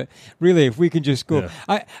whatever, but really, if we can just go.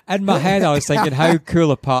 In my head, I was thinking how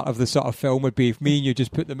cool a part of the sort of film would be if me and you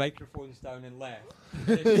just put the microphones down and left.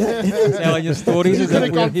 Telling your stories as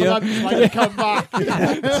if we're here. Come back.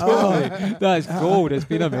 That's gold. It's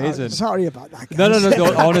been amazing. Sorry about that, guys.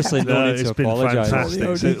 No, honestly, no need to it's been apologise.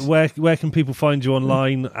 fantastic. So where can people find you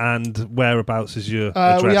online, and whereabouts is your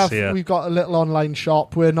address here? We've got a little online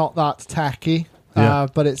shop. We're not that techy,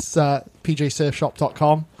 but it's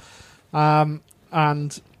pjsurfshop.com.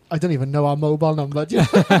 And I don't even know our mobile number. But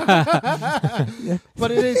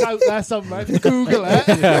it is out there somewhere. If you Google it,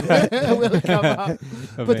 it will come up.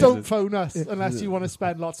 Amazing. But don't phone us unless you want to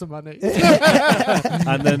spend lots of money.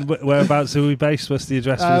 And then whereabouts are we based? What's the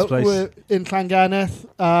address for this place? We're in Llangennith,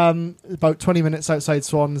 about 20 minutes outside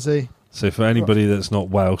Swansea. So for anybody that's not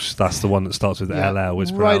Welsh, that's the one that starts with LL.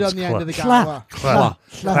 It's right on the end of the Gower.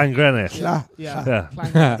 Llangennith. Yeah.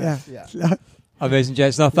 Amazing,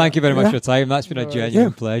 gents. No, thank you very much for your time. That's been a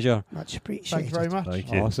genuine pleasure. Much appreciated. Thank you very much.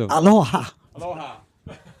 Thank you. Awesome. Aloha. Aloha.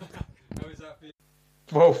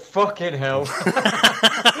 Well, fucking hell.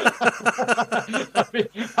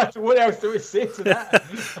 What else do we say to that?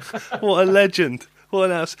 What a legend. What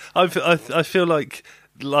else? I feel like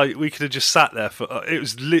we could have just sat there for. It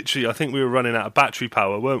was literally. I think we were running out of battery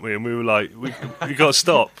power, weren't we? And we were like, we got to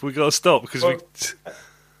stop. We got to stop because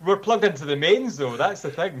we're plugged into the mains, though. That's the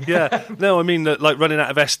thing. Yeah. No, I mean, like running out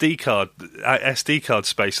of SD card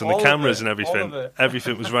space on the cameras and everything.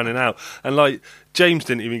 Everything was running out, and like James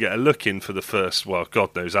didn't even get a look in for the first. Well,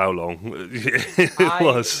 God knows how long it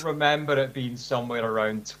was. I remember it being somewhere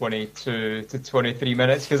around 22 to 23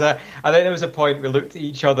 minutes because I think there was a point we looked at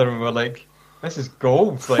each other and we were like, "This is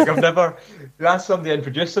gold." Like I've never asked somebody to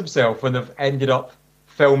introduce themselves when they've ended up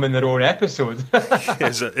filming their own episode.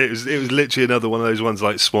 It was literally another one of those ones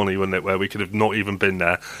like Swanee, wasn't it, where we could have not even been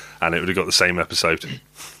there and it would have got the same episode.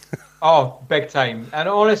 Oh, big time. And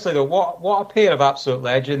honestly though, what a pair of absolute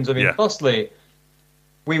legends. I mean, firstly,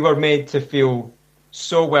 we were made to feel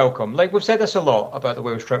so welcome. Like we've said this a lot about the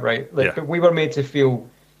Wales trip, right? Like we were made to feel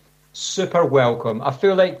super welcome. I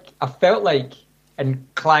felt like in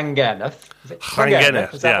Llangennith.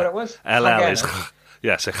 Llangennith, is that what it was? LL is so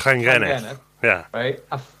Llangennith. Yeah. Right.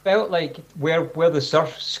 I felt like where the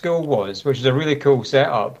surf school was, which is a really cool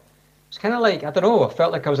setup. It's kind of like, I don't know, I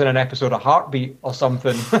felt like I was in an episode of Heartbeat or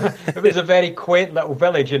something. It was a very quaint little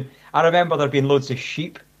village, and I remember there being loads of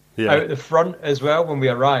sheep out the front as well when we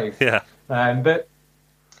arrived. Yeah. But,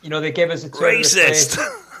 they gave us a tour. Racist!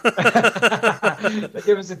 They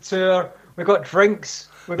gave us a tour. We got drinks.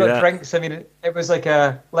 Drinks. I mean, it was like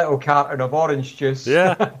a little carton of orange juice.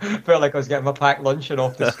 Yeah. Felt like I was getting my packed luncheon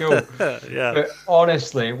off to school. Yeah. But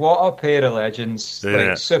honestly, what a pair of legends. Yeah.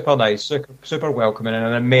 Like, super nice, super welcoming, and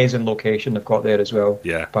an amazing location they've got there as well.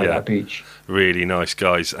 Yeah. By that beach. Really nice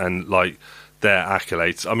guys. And like their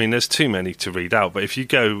accolades. I mean, there's too many to read out, but if you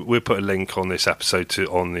go, we'll put a link on this episode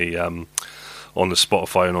on the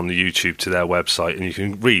Spotify and on the YouTube to their website, and you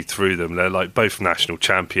can read through them. They're like both national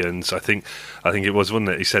champions. I think it was, wasn't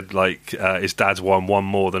it? He said like his dad's won one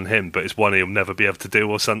more than him, but it's one he'll never be able to do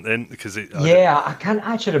or something. Because I can't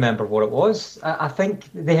actually remember what it was. I think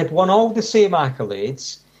they had won all the same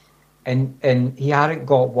accolades, and he hadn't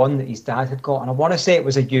got one that his dad had got. And I want to say it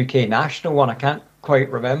was a UK national one. I can't quite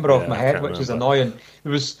remember off my head, which is annoying.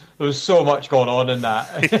 There was so much going on in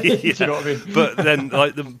that. Do you know what I mean? But then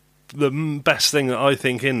like the best thing that I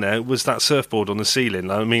think in there was that surfboard on the ceiling.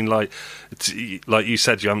 I mean, like you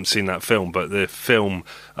said, you haven't seen that film, but the film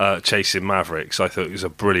Chasing Mavericks, I thought it was a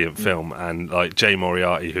brilliant film. And like Jay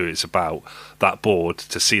Moriarty, who it's about, that board,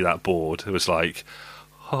 to see that board, it was like,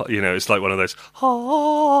 it's like one of those. Can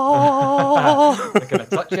I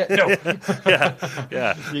touch it? No.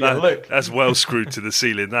 Yeah. Look. That's well screwed to the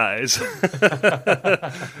ceiling. That is.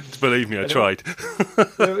 Believe me, I tried.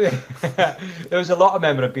 There was a lot of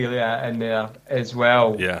memorabilia in there as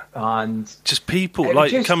well. Yeah. And just people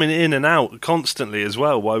coming in and out constantly as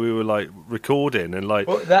well while we were like recording and like.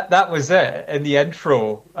 Well, that was it in the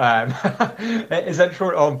intro. His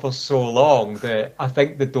intro on for so long that I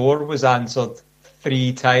think the door was answered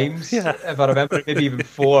 3 times, if I remember, maybe even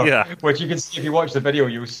 4, which you can see if you watch the video,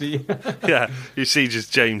 you'll see. You see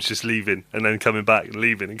just James just leaving and then coming back and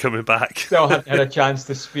leaving and coming back. Still hadn't had a chance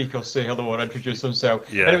to speak or say hello or introduce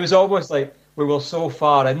himself. Yeah. And it was almost like we were so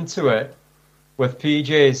far into it with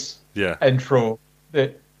PJ's intro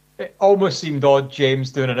that it almost seemed odd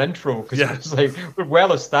James doing an intro, because it was like, we're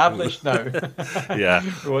well established now.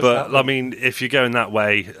 But I mean, if you're going that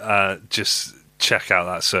way, just check out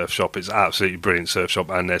that surf shop. It's absolutely brilliant surf shop,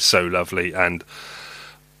 and they're so lovely. And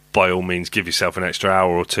by all means, give yourself an extra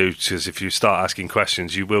hour or two, because if you start asking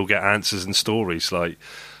questions, you will get answers and stories. Like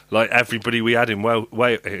everybody we had in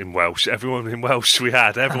Welsh, everyone in Welsh we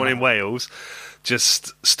had, everyone in Wales,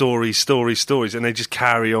 just stories, and they just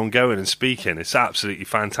carry on going and speaking. It's absolutely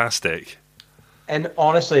fantastic. And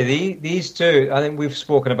honestly, these two, I think we've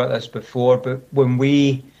spoken about this before, but when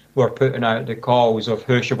we were putting out the calls of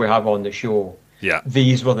who should we have on the show,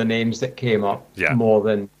 these were the names that came up more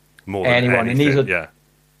than anyone. And these are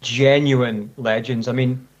genuine legends. I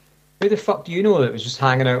mean, who the fuck do you know that was just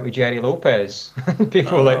hanging out with Jerry Lopez?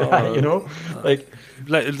 People like that, Like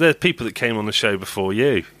the people that came on the show before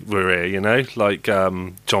you were here, like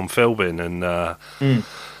John Philbin and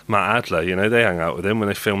Matt Adler. They hung out with him when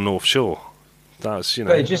they filmed North Shore. That's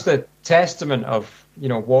But it's just a testament of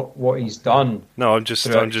what he's done. No, I'm just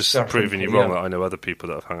proving you wrong that I know other people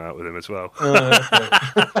that have hung out with him as well. You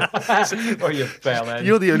bellend.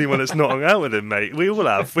 You're the only one that's not hung out with him, mate. We all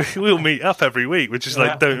have. We all meet up every week. We're just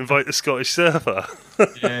like, don't invite the Scottish surfer.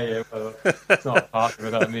 Well, it's not a party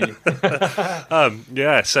without me.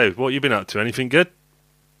 So what have you been up to? Anything good?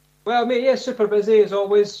 Well, mate, super busy as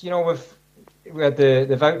always. We had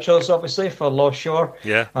the vouchers, obviously, for Lost Shore,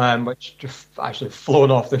 which just actually flown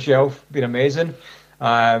off the shelf, been amazing.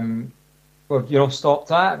 We've stopped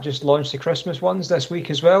that, just launched the Christmas ones this week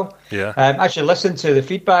as well. Actually listened to the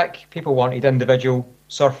feedback. People wanted individual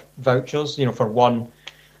surf vouchers, for one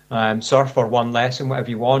surf or one lesson, whatever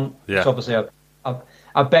you want. It's obviously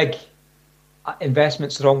a big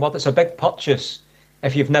investment's the wrong word. It's a big purchase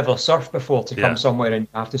if you've never surfed before to come somewhere and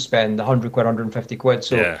you have to spend 100 quid, 150 quid.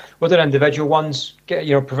 So with their individual ones,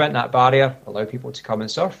 prevent that barrier, allow people to come and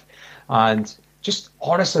surf. And just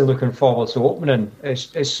honestly looking forward to opening.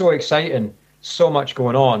 It's so exciting, so much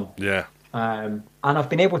going on. And I've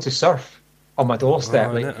been able to surf on my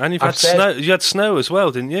doorstep. And you've had snow. You had snow as well,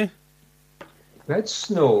 didn't you? We had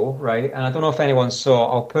snow, right? And I don't know if anyone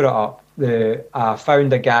saw, I'll put it up. I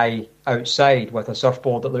found a guy outside with a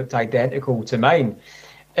surfboard that looked identical to mine.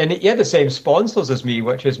 And he had the same sponsors as me,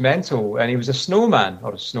 which is mental. And he was a snowman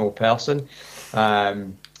or a snow person.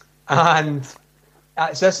 And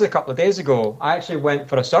this is a couple of days ago. I actually went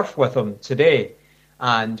for a surf with him today.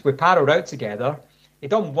 And we paddled out together. He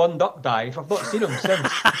done one duck dive. I've not seen him since.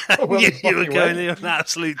 You were going there an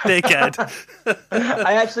absolute dickhead.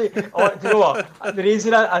 I actually, do you know what? The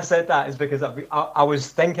reason I said that is because I was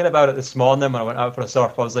thinking about it this morning when I went out for a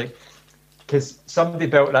surf. I was like, because somebody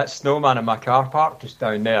built that snowman in my car park just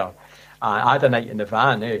down there. I had a night in the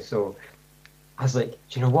van, so I was like, do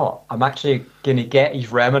you know what? I'm actually going to get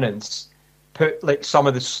his remnants, put like some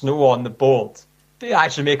of the snow on the board, to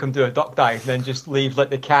actually make him do a duck dive, and then just leave like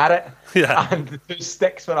the carrot and the 2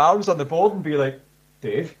 sticks for arms on the board and be like,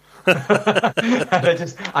 Dave. And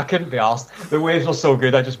I couldn't be arsed. The waves were so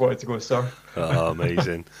good, I just wanted to go surf. Oh,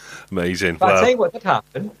 amazing. Amazing. But I'll tell you what did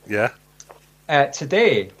happen. Yeah.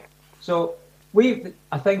 Today, so I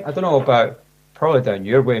don't know about, probably down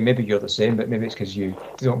your way, maybe you're the same, but maybe it's because you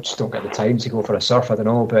just don't get the time to go for a surf, I don't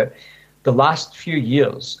know, but the last few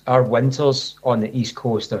years, our winters on the East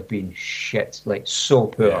Coast have been shit, like so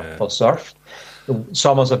poor for surf. The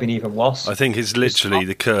summers have been even worse. I think it's literally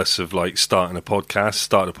the curse of like starting a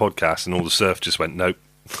podcast, and all the surf just went nope.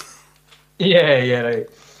 Yeah,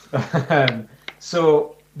 right.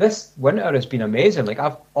 So this winter has been amazing. Like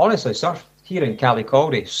I've honestly surfed here in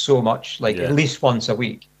Calicaldy so much, like at least once a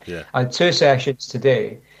week. Yeah. I had 2 sessions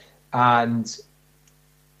today, and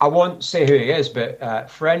I won't say who he is, but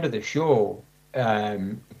friend of the show.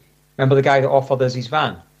 Remember the guy that offered us his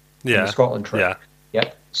van? Yeah. The Scotland trip. Yeah.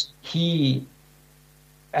 Yep. He.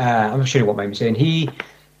 I'm sure he won't mind me saying he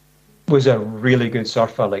was a really good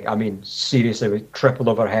surfer. Like, I mean, seriously, with triple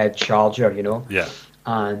overhead charger, Yeah.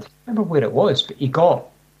 And I remember where it was, but he got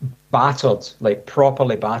battered, like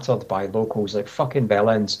properly battered by locals, like fucking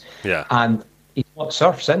bellends. Yeah. And he's not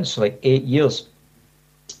surfed since, like 8 years.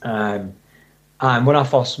 And when I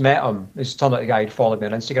first met him, it's turned out the guy had followed me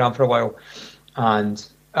on Instagram for a while, and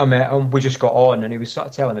I met him, we just got on, and he was sort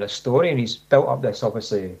of telling me a story, and he's built up this,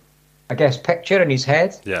 obviously, I guess, picture in his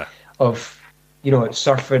head of,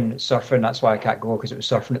 surfing, that's why I can't go, because it was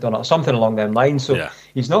surfing at or something along them lines. So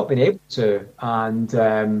he's not been able to.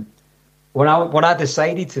 And when I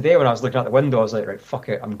decided today, when I was looking out the window, I was like, right, fuck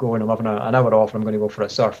it, I'm going, I'm having an hour off, and I'm going to go for a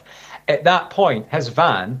surf. At that point, his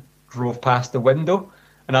van drove past the window,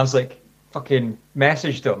 and I was like, fucking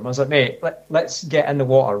messaged him. I was like, mate, let's get in the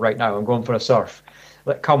water right now. I'm going for a surf.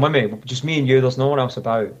 Like, come with me, just me and you, there's no one else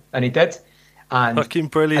about. And he did. And fucking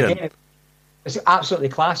brilliant. Again, it's absolutely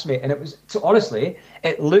class, mate. And it was, so honestly,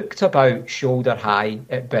 it looked about shoulder high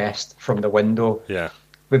at best from the window. Yeah.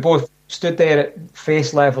 We both stood there at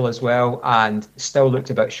face level as well, and still looked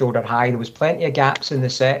about shoulder high. There was plenty of gaps in the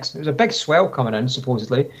sets. There was a big swell coming in,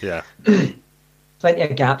 supposedly. Yeah. Plenty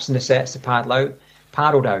of gaps in the sets to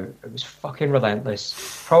paddled out. It was fucking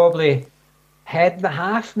relentless. Probably head and a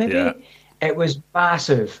half, maybe. Yeah. It was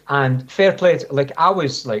massive, and fair play. Like, I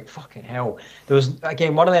was like, fucking hell. There was,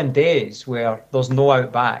 again, one of them days where there's no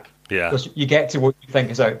out back. Yeah. You get to what you think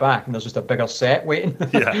is out back, and there's just a bigger set waiting,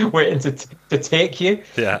 waiting to take you.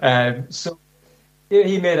 Yeah. So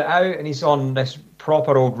he made it out, and he's on this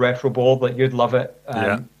proper old retro board, like you'd love it,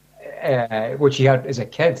 which he had as a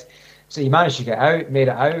kid. So he managed to get out, made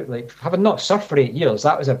it out. Like, having not surfed for 8 years,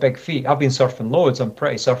 that was a big feat. I've been surfing loads. I'm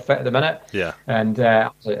pretty surf fit at the minute. Yeah. And I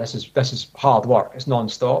was like, this is hard work. It's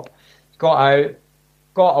non-stop. Got out,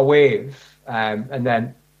 got a wave, and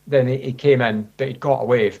then he came in, but he'd got a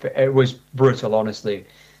wave. But it was brutal, honestly.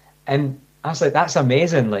 And I was like, that's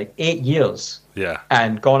amazing. Like, 8 years. Yeah.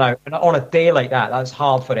 And gone out. And on a day like that, that's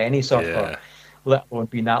hard for any surfer. Yeah. Let alone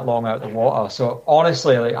being that long out of the water. So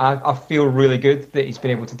honestly, like, I feel really good that he's been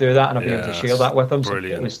able to do that, and I've been able to share that with him. Brilliant.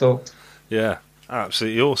 So I'm really stoked. Yeah,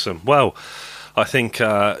 absolutely awesome. Well, I think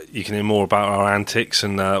you can hear more about our antics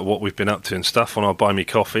and what we've been up to and stuff on our Buy Me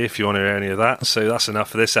Coffee if you want to hear any of that. So that's enough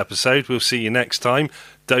for this episode. We'll see you next time.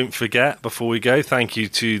 Don't forget, before we go, thank you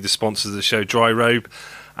to the sponsors of the show, Dry Robe,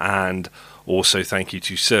 and also thank you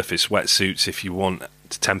to Surface Wetsuits. If you want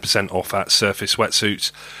 10% off at Surface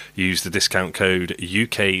Wetsuits, use the discount code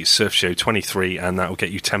UK Surf Show 23, and that will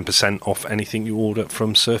get you 10% off anything you order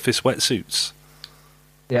from Surface Wetsuits.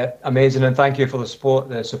 Yeah, amazing, and thank you for the support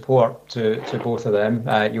to both of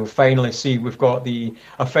them. You'll finally see we've got the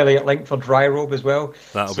affiliate link for Dry Robe as well.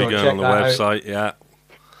 That'll be going on the website,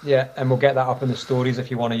 Yeah, and we'll get that up in the stories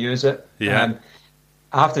if you want to use it. Yeah.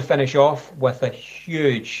 I have to finish off with a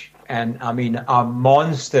huge, and I mean a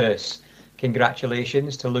monstrous,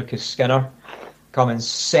 congratulations to Lucas Skinner, coming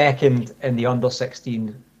second in the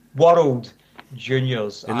under-16 World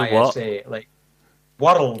Juniors in the ISA. What? Like,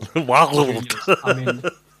 World. Juniors. I mean,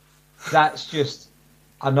 that's just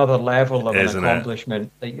another level of an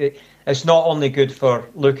accomplishment. Like, it's not only good for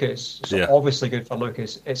Lucas, it's obviously good for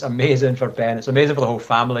Lucas, it's amazing for Ben, it's amazing for the whole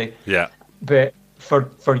family. Yeah. But for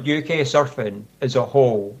UK surfing as a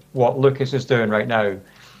whole, what Lucas is doing right now,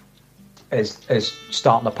 is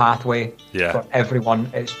starting a pathway for everyone.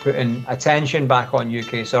 It's putting attention back on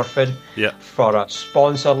UK surfing for a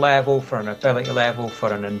sponsor level, for an affiliate level,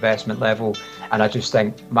 for an investment level. And I just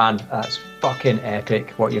think, man, that's fucking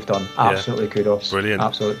epic what you've done. Absolutely kudos. Brilliant.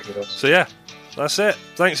 Absolutely kudos. So yeah, that's it.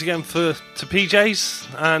 Thanks again to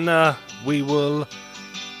PJs, and we will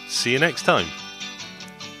see you next time.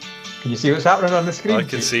 Can you see what's happening on the screen? I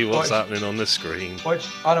can see what's happening on the screen. Which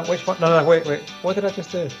one? No, wait. What did I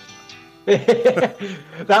just do?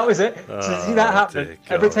 That was it. So see that happening?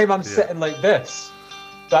 Every time I'm sitting like this,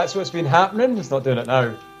 that's what's been happening. It's not doing it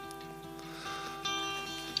now.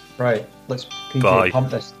 Right, let's PJ pump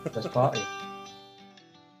this party.